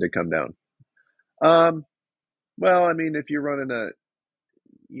 lifts needed to come down. Um, well, I mean, if you're running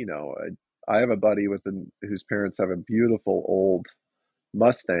I have a buddy whose parents have a beautiful old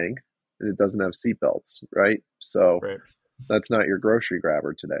Mustang and it doesn't have seatbelts, right? So Right. that's not your grocery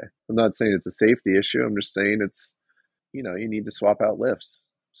grabber today. I'm not saying it's a safety issue. I'm just saying it's, you need to swap out lifts.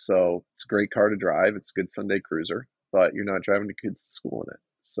 So it's a great car to drive. It's a good Sunday cruiser, but you're not driving the kids to school in it.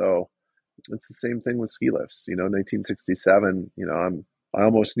 So it's the same thing with ski lifts. 1967. I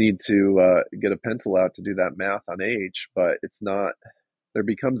almost need to get a pencil out to do that math on age, but it's not. There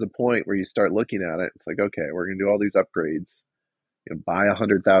becomes a point where you start looking at it. It's like, okay, we're going to do all these upgrades. Buy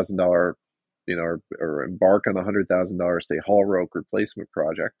 $100,000, or embark on $100,000, say, haul rope replacement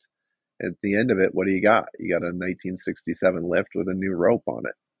project. At the end of it, what do you got? You got a 1967 lift with a new rope on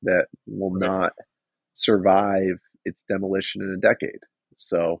it that will Right. not survive its demolition in a decade.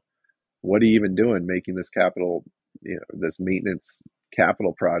 So, what are you even doing making this this maintenance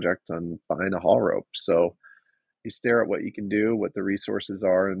capital project on buying a haul rope? So, you stare at what you can do, what the resources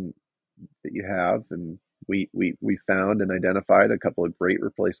are, and that you have, and we found and identified a couple of great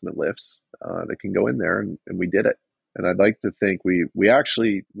replacement lifts that can go in there, and we did it. And I'd like to think we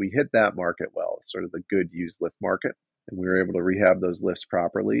hit that market well, sort of the good used lift market, and we were able to rehab those lifts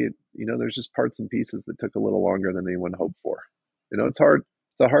properly. There's just parts and pieces that took a little longer than anyone hoped for. It's hard.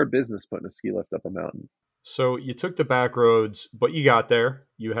 It's a hard business putting a ski lift up a mountain. So you took the back roads, but you got there.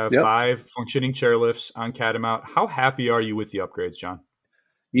 You have Yep. 5 functioning chairlifts on Catamount. How happy are you with the upgrades, John?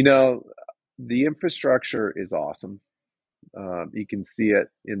 You know, the infrastructure is awesome. You can see it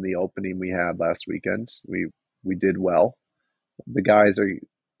in the opening we had last weekend. We did well. The guys are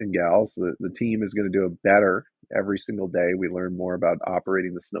and gals, the team is going to do it better every single day. We learn more about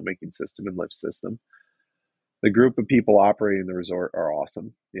operating the snowmaking system and lift system. The group of people operating the resort are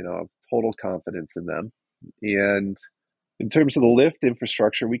awesome. Total confidence in them. And in terms of the lift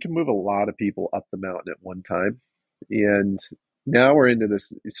infrastructure, we can move a lot of people up the mountain at one time. And now we're into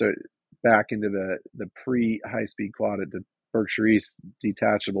this, so back into the pre high speed quad at the Berkshire East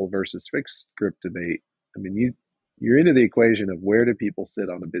detachable versus fixed grip debate. I mean, you're into the equation of where do people sit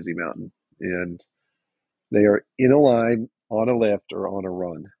on a busy mountain, and they are in a line on a lift or on a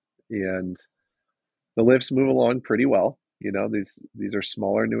run, and the lifts move along pretty well. These are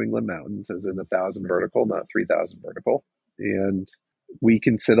smaller New England mountains, as in 1,000 vertical, not 3,000 vertical, and we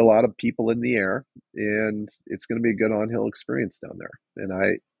can sit a lot of people in the air, and it's going to be a good on-hill experience down there.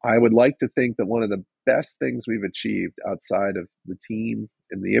 And I would like to think that one of the best things we've achieved outside of the team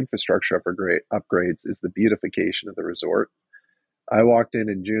and the infrastructure upgrades is the beautification of the resort. I walked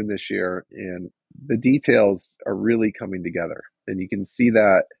in June this year, and the details are really coming together, and you can see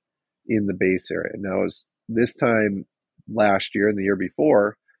that in the base area. Now, as this time last year and the year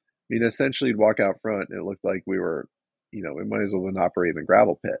before, essentially you'd walk out front and it looked like we might as well have been operating a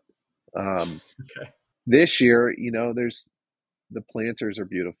gravel pit. Okay. This year, there's the planters are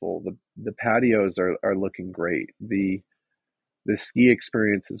beautiful. The patios are looking great. The ski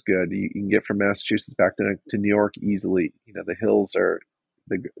experience is good. You can get from Massachusetts back to New York easily. The hills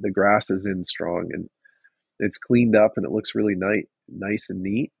the grass is in strong, and it's cleaned up, and it looks really nice and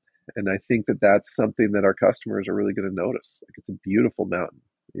neat. And I think that that's something that our customers are really going to notice. Like, it's a beautiful mountain,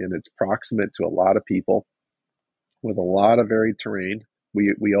 and it's proximate to a lot of people with a lot of varied terrain.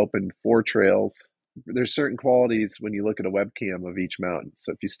 We opened 4 trails. There's certain qualities when you look at a webcam of each mountain.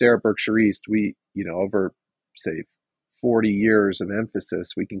 So if you stare at Berkshire East, over, say, 40 years of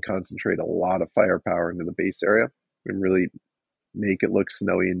emphasis, we can concentrate a lot of firepower into the base area and really make it look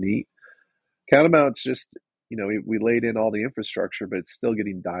snowy and neat. Catamount's just, we laid in all the infrastructure, but it's still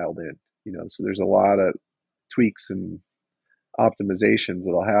getting dialed in, so there's a lot of tweaks and optimizations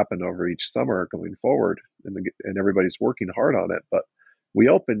that'll happen over each summer going forward, and everybody's working hard on it. But we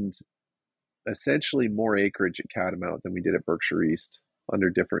opened essentially more acreage at Catamount than we did at Berkshire East under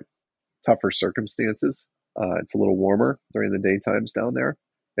different, tougher circumstances. It's a little warmer during the daytimes down there.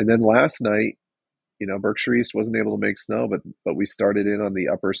 And then last night, Berkshire East wasn't able to make snow, but we started in on the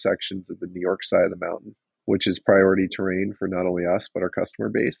upper sections of the New York side of the mountain, which is priority terrain for not only us but our customer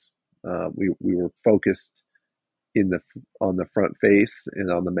base. We were focused on the front face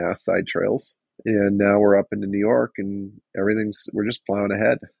and on the Mass side trails, and now we're up into New York, and we're just plowing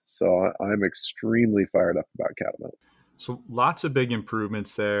ahead. So I'm extremely fired up about Catamount. So lots of big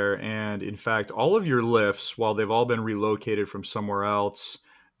improvements there. And in fact, all of your lifts, while they've all been relocated from somewhere else,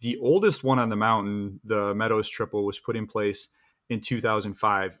 the oldest one on the mountain, the Meadows Triple, was put in place in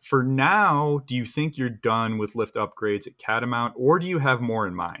 2005. For now, do you think you're done with lift upgrades at Catamount, or do you have more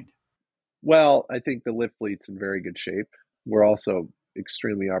in mind? Well, I think the lift fleet's in very good shape. We're also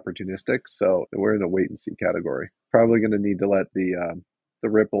extremely opportunistic, so we're in a wait and see category. Probably going to need to let the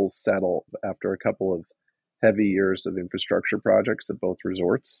ripples settle after a couple of heavy years of infrastructure projects at both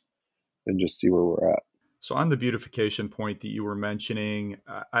resorts, and just see where we're at. So on the beautification point that you were mentioning,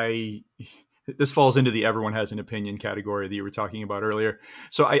 I this falls into the everyone has an opinion category that you were talking about earlier.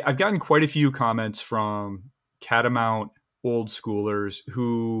 So I've gotten quite a few comments from Catamount old schoolers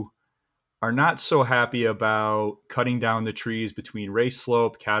who are not so happy about cutting down the trees between Race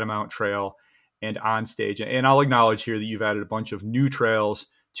Slope, Catamount Trail, and on stage. And I'll acknowledge here that you've added a bunch of new trails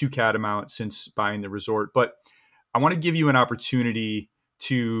to Catamount since buying the resort, but I want to give you an opportunity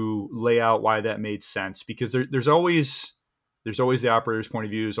to lay out why that made sense, because there's always the operator's point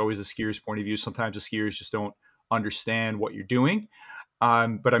of view, there's always the skier's point of view. Sometimes the skiers just don't understand what you're doing.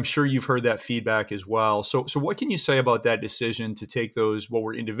 But I'm sure you've heard that feedback as well. So what can you say about that decision to take those what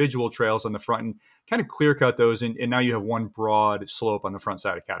were individual trails on the front and kind of clear cut those, and now you have one broad slope on the front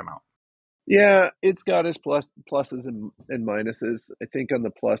side of Catamount? Yeah, it's got its pluses and minuses. I think on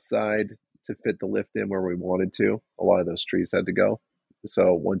the plus side, to fit the lift in where we wanted to, a lot of those trees had to go.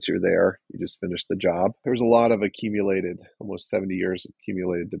 So once you're there, you just finish the job. There's a lot of accumulated, almost 70 years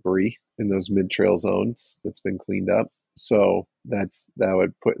accumulated debris in those mid-trail zones that's been cleaned up. So that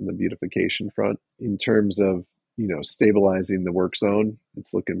would put in the beautification front. In terms of, stabilizing the work zone,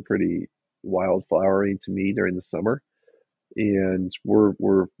 it's looking pretty wildflowery to me during the summer. And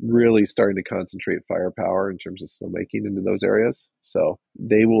we're really starting to concentrate firepower in terms of snowmaking into those areas. So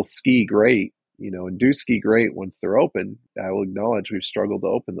they will ski great, and do ski great once they're open. I will acknowledge we've struggled to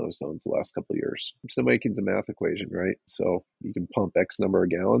open those zones the last couple of years. Snowmaking's a math equation, right? So you can pump X number of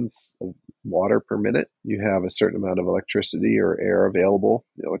gallons of water per minute. You have a certain amount of electricity or air available.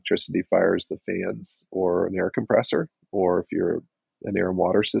 The electricity fires the fans or an air compressor, or if you're an air and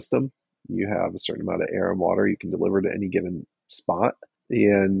water system, you have a certain amount of air and water you can deliver to any given spot.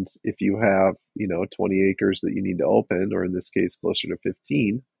 And if you have, 20 acres that you need to open, or in this case, closer to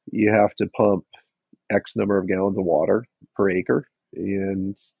 15, you have to pump X number of gallons of water per acre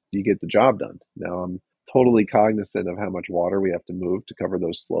and you get the job done. Now, I'm totally cognizant of how much water we have to move to cover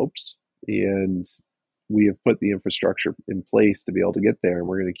those slopes. And we have put the infrastructure in place to be able to get there, and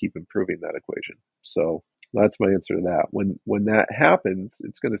we're going to keep improving that equation. So that's my answer to that. When that happens,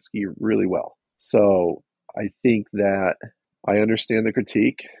 it's going to ski really well. So I think that I understand the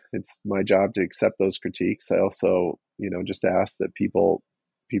critique. It's my job to accept those critiques. I also, just ask that people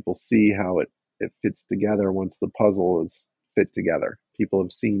see how it fits together once the puzzle is fit together. People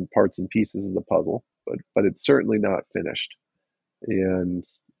have seen parts and pieces of the puzzle, but it's certainly not finished. And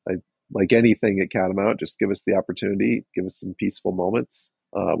I, like anything at Catamount, just give us the opportunity, give us some peaceful moments,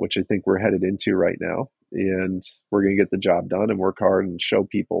 which I think we're headed into right now. And we're going to get the job done and work hard and show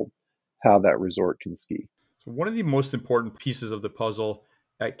people how that resort can ski. So one of the most important pieces of the puzzle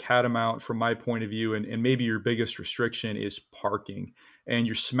at Catamount, from my point of view, and maybe your biggest restriction, is parking. And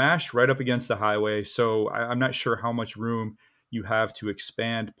you're smashed right up against the highway. So I'm not sure how much room you have to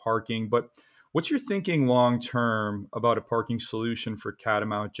expand parking, but what's your thinking long term about a parking solution for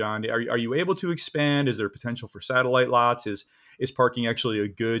Catamount, John? Are you able to expand? Is there potential for satellite lots? Is parking actually a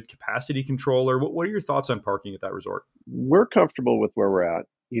good capacity controller? What are your thoughts on parking at that resort? We're comfortable with where we're at.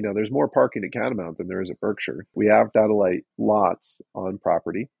 There's more parking at Catamount than there is at Berkshire. We have satellite lots on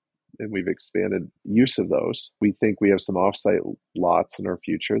property, and we've expanded use of those. We think we have some offsite lots in our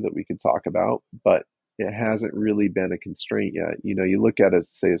future that we could talk about, but it hasn't really been a constraint yet. You look at it,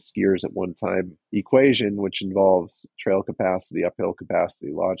 say, a skier's at one time equation, which involves trail capacity, uphill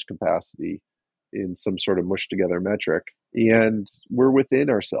capacity, lodge capacity in some sort of mush together metric. And we're within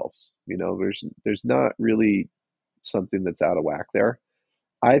ourselves. There's not really something that's out of whack there.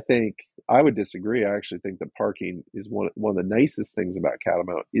 I think I would disagree. I actually think that parking is one of the nicest things about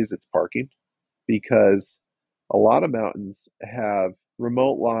Catamount is its parking, because a lot of mountains have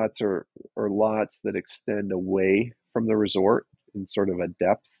remote lots or lots that extend away from the resort in sort of a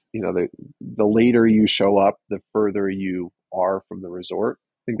depth. The later you show up, the further you are from the resort.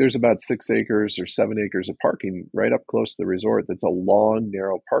 I think there's about 6 acres or 7 acres of parking right up close to the resort. That's a long,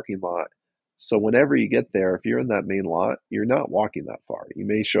 narrow parking lot. So whenever you get there, if you're in that main lot, you're not walking that far. You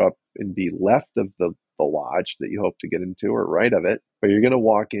may show up and be left of the lodge that you hope to get into, or right of it, but you're going to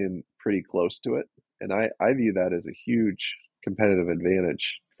walk in pretty close to it. And I view that as a huge competitive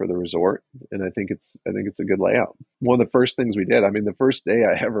advantage for the resort. And I think it's a good layout. One of the first things we did, the first day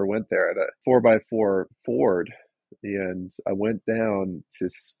I ever went there, at a 4x4 Ford, and I went down to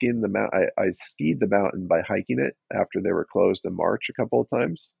skin the mountain. I skied the mountain by hiking it after they were closed in March a couple of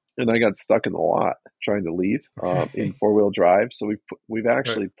times. And I got stuck in the lot trying to leave in 4-wheel drive. So we've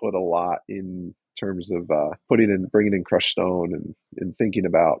actually put a lot in terms of bringing in crushed stone and thinking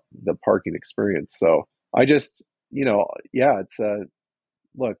about the parking experience. So I just, it's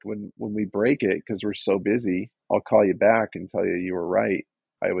look, when we break it, because we're so busy, I'll call you back and tell you were right.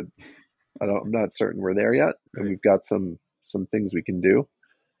 I would I'm not certain we're there yet, and Right. we've got some things we can do.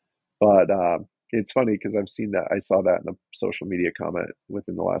 But it's funny because I've seen that. I saw that in a social media comment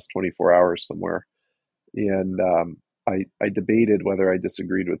within the last 24 hours somewhere, and I debated whether I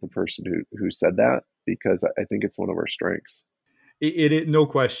disagreed with the person who said that because I think it's one of our strengths. No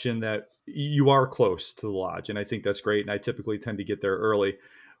question that you are close to the lodge, and I think that's great. And I typically tend to get there early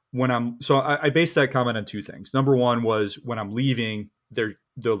when I based that comment on two things. Number one was when I'm leaving, the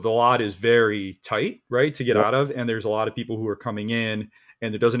lot is very tight, right, to get Yep. out of, and there's a lot of people who are coming in,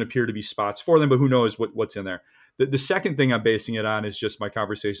 and there doesn't appear to be spots for them, but who knows what's in there. The second thing I'm basing it on is just my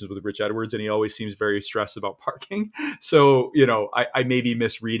conversations with Rich Edwards, and he always seems very stressed about parking. So, I may be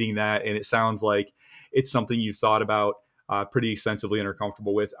misreading that, and it sounds like it's something you've thought about pretty extensively and are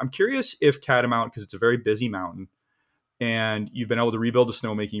comfortable with. I'm curious if Catamount, because it's a very busy mountain, and you've been able to rebuild the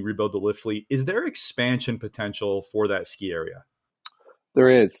snowmaking, rebuild the lift fleet, is there expansion potential for that ski area? There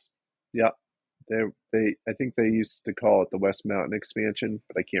is. Yeah. They I think they used to call it the West Mountain expansion,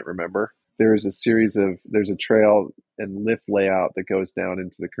 but I can't remember. There's a trail and lift layout that goes down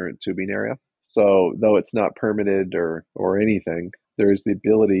into the current tubing area. So though it's not permitted or anything, there is the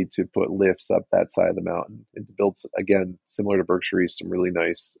ability to put lifts up that side of the mountain and to build again similar to Berkshire East some really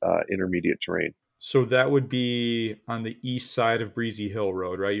nice intermediate terrain. So that would be on the east side of Breezy Hill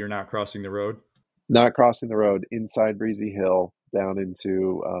Road, right? You're not crossing the road. Not crossing the road inside Breezy Hill down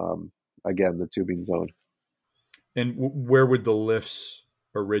into again the tubing zone. And where would the lifts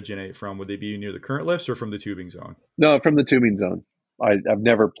originate from? Would they be near the current lifts or from the tubing zone? No, from the tubing zone. I've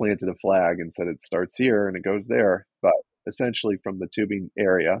never planted a flag and said it starts here and it goes there, but essentially from the tubing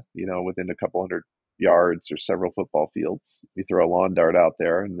area, within a couple hundred yards or several football fields, you throw a lawn dart out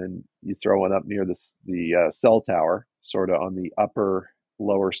there, and then you throw one up near the cell tower, sort of on the upper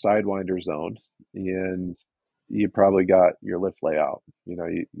lower sidewinder zone, and you probably got your lift layout.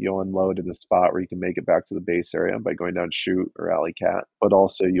 You unload in a spot where you can make it back to the base area by going down Chute or Alley Cat, but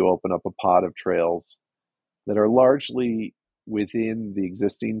also you open up a pod of trails that are largely within the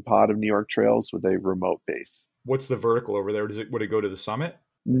existing pod of New York trails with a remote base. What's the vertical over there? Would it go to the summit?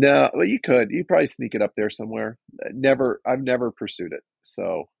 No, well, you probably sneak it up there somewhere. I've never pursued it.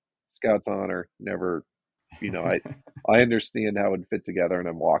 So, Scout's honor, never. I understand how it would fit together, and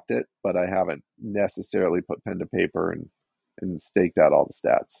I've walked it, but I haven't necessarily put pen to paper and staked out all the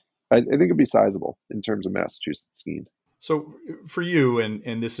stats. I think it'd be sizable in terms of Massachusetts skiing. So for you,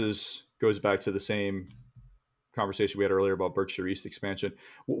 and this is goes back to the same conversation we had earlier about Berkshire East expansion.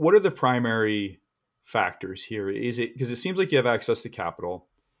 What are the primary factors here? Is it because it seems like you have access to capital,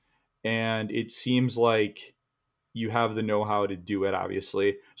 and it seems like you have the know-how to do it,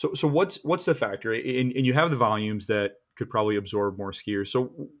 obviously. So what's the factor? And you have the volumes that could probably absorb more skiers.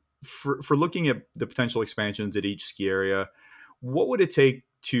 So for looking at the potential expansions at each ski area, what would it take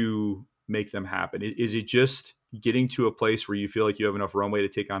to make them happen? Is it just getting to a place where you feel like you have enough runway to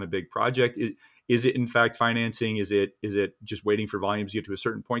take on a big project? Is it in fact financing? Is it just waiting for volumes to get to a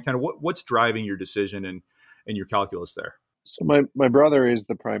certain point? Kind of what's driving your decision and your calculus there? So my brother is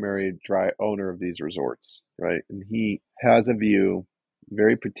the primary dry owner of these resorts, right? And he has a view,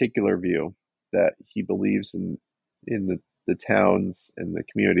 very particular view, that he believes in the towns and the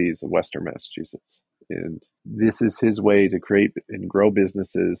communities of Western Massachusetts. And this is his way to create and grow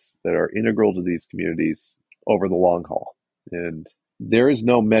businesses that are integral to these communities over the long haul. And there is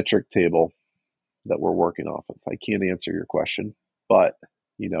no metric table that we're working off of. I can't answer your question, but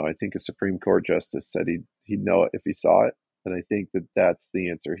I think a Supreme Court justice said he'd know it if he saw it, and I think that that's the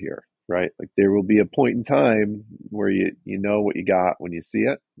answer here, right? Like there will be a point in time where you know what you got when you see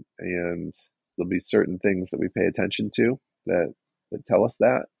it, and there'll be certain things that we pay attention to that tell us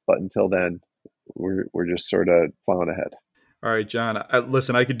that. But until then, we're just sort of plowing ahead. All right, John.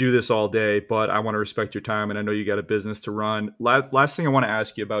 Listen, I could do this all day, but I want to respect your time, and I know you got a business to run. Last thing I want to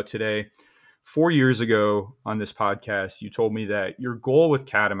ask you about today. 4 years ago on this podcast, you told me that your goal with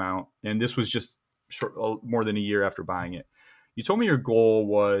Catamount, and this was just more than a year after buying it, you told me your goal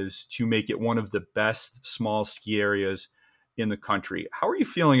was to make it one of the best small ski areas in the country. How are you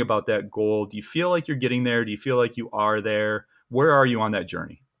feeling about that goal? Do you feel like you're getting there? Do you feel like you are there? Where are you on that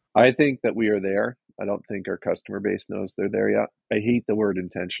journey? I think that we are there. I don't think our customer base knows they're there yet. I hate the word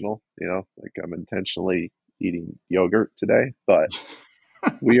intentional, like I'm intentionally eating yogurt today, but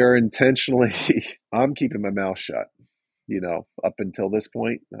we are intentionally, I'm keeping my mouth shut, up until this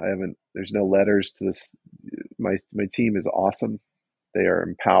point. There's no letters to this. My team is awesome. They are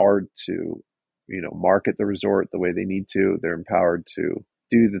empowered to, market the resort the way they need to. They're empowered to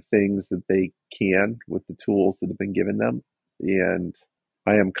do the things that they can with the tools that have been given them. And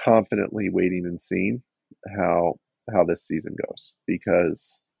I am confidently waiting and seeing how this season goes,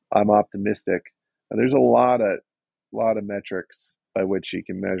 because I'm optimistic. And there's a lot of metrics by which you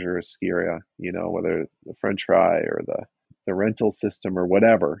can measure a ski area, whether the French fry or the rental system or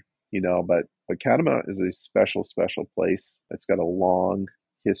whatever, but Catamount is a special place. It's got a long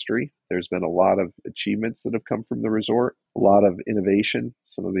history. There's been a lot of achievements that have come from the resort, a lot of innovation.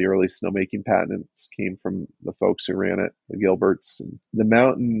 Some of the early snowmaking patents came from the folks who ran it, the Gilberts. And the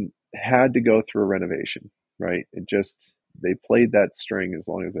mountain had to go through a renovation, right? They played that string as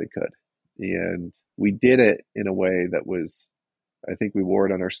long as they could. And we did it in a way that was, I think we wore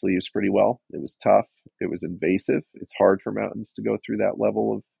it on our sleeves pretty well. It was tough. It was invasive. It's hard for mountains to go through that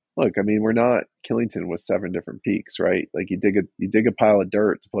level of, look, I mean, we're not Killington with 7 different peaks, right? Like you dig a pile of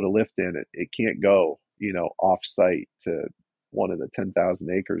dirt to put a lift in it. It can't go, off site to one of the 10,000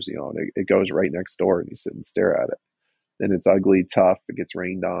 acres, and it goes right next door and you sit and stare at it. And it's ugly, tough. It gets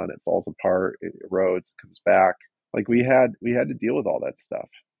rained on. It falls apart. It erodes. It comes back. Like we had to deal with all that stuff.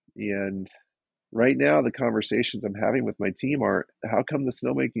 And right now, the conversations I'm having with my team are, how come the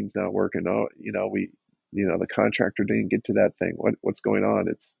snowmaking's not working? Oh, the contractor didn't get to that thing. What's going on?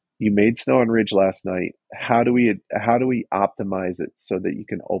 You made snow on ridge last night. How do we optimize it so that you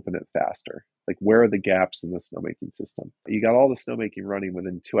can open it faster? Like, where are the gaps in the snowmaking system? You got all the snowmaking running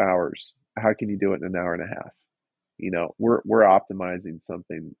within 2 hours. How can you do it in an hour and a half? We're optimizing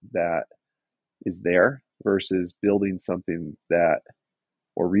something that is there versus building something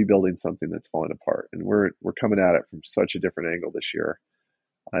or rebuilding something that's falling apart. And we're coming at it from such a different angle this year.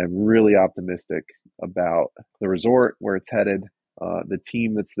 I'm really optimistic about the resort, where it's headed, the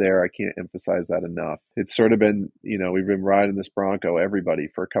team that's there. I can't emphasize that enough. It's sort of been, we've been riding this Bronco, everybody,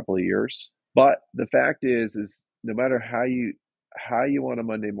 for a couple of years. But the fact is no matter how you want a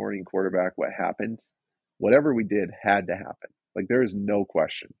Monday morning quarterback what happened, whatever we did had to happen. Like, there is no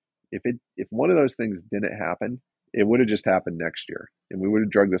question. If one of those things didn't happen, it would have just happened next year, and we would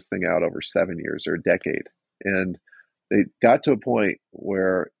have drug this thing out over 7 years or a decade. And they got to a point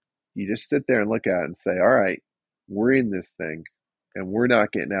where you just sit there and look at it and say, all right, we're in this thing and we're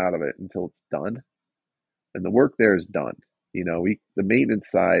not getting out of it until it's done. And the work there is done. The maintenance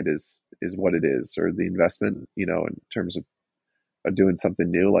side is what it is, or the investment, in terms of doing something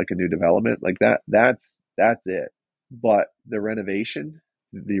new, like a new development, like that's it. But the renovation,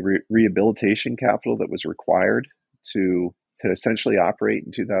 the rehabilitation capital that was required to essentially operate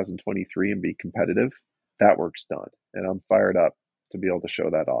in 2023 and be competitive, that work's done. And I'm fired up to be able to show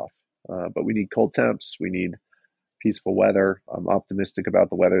that off. But we need cold temps. We need peaceful weather. I'm optimistic about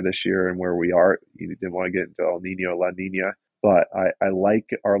the weather this year and where we are. You didn't want to get into El Nino, La Nina, but I like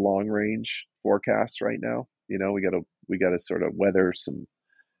our long range forecasts right now. We gotta sort of weather some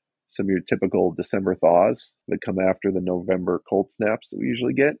of your typical December thaws that come after the November cold snaps that we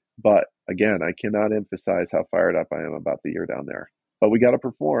usually get. But again, I cannot emphasize how fired up I am about the year down there. But we got to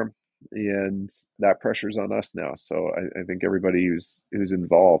perform, and that pressure's on us now. So I think everybody who's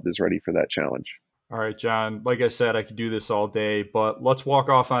involved is ready for that challenge. All right, John, like I said, I could do this all day, but let's walk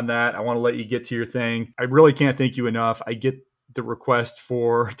off on that. I want to let you get to your thing. I really can't thank you enough. I get the request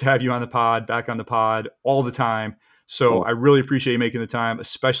to have you on the pod, back on the pod all the time. So I really appreciate you making the time,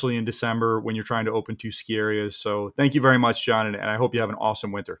 especially in December when you're trying to open 2 ski areas. So thank you very much, John, and I hope you have an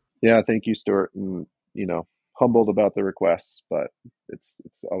awesome winter. Yeah, thank you, Stuart. And, humbled about the requests, but it's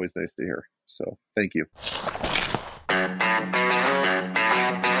always nice to hear. So thank you.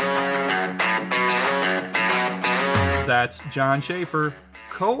 That's John Schaefer,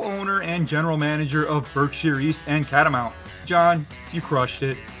 co-owner and general manager of Berkshire East and Catamount. John, you crushed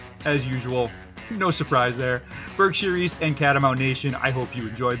it, as usual. No surprise there. Berkshire East and Catamount Nation, I hope you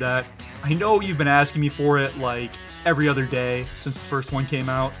enjoyed that. I know you've been asking me for it like every other day since the first one came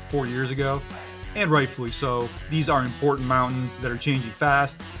out 4 years ago, and rightfully so. These are important mountains that are changing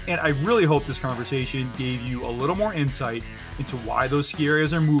fast, and I really hope this conversation gave you a little more insight into why those ski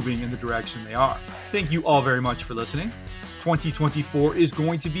areas are moving in the direction they are. Thank you all very much for listening. 2024 is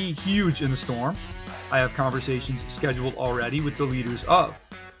going to be huge in the storm. I have conversations scheduled already with the leaders of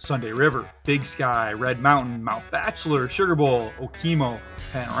Sunday River, Big Sky, Red Mountain, Mount Bachelor, Sugar Bowl, Okemo,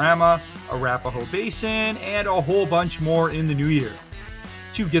 Panorama, Arapahoe Basin, and a whole bunch more in the new year.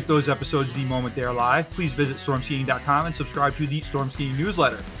 To get those episodes the moment they are live, please visit stormskiing.com and subscribe to the Storm Skiing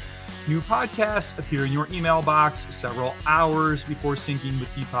newsletter. New podcasts appear in your email box several hours before syncing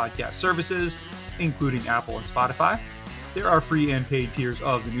with the podcast services, including Apple and Spotify. There are free and paid tiers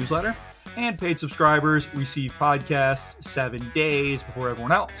of the newsletter, and paid subscribers receive podcasts 7 days before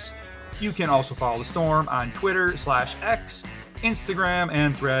everyone else. You can also follow the Storm on Twitter/X, Instagram,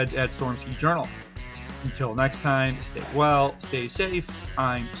 and threads at Storm Ski Journal. Until next time, stay well, stay safe.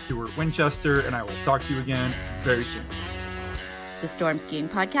 I'm Stuart Winchester, and I will talk to you again very soon. The Storm Skiing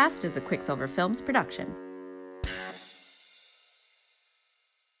Podcast is a Quicksilver Films production.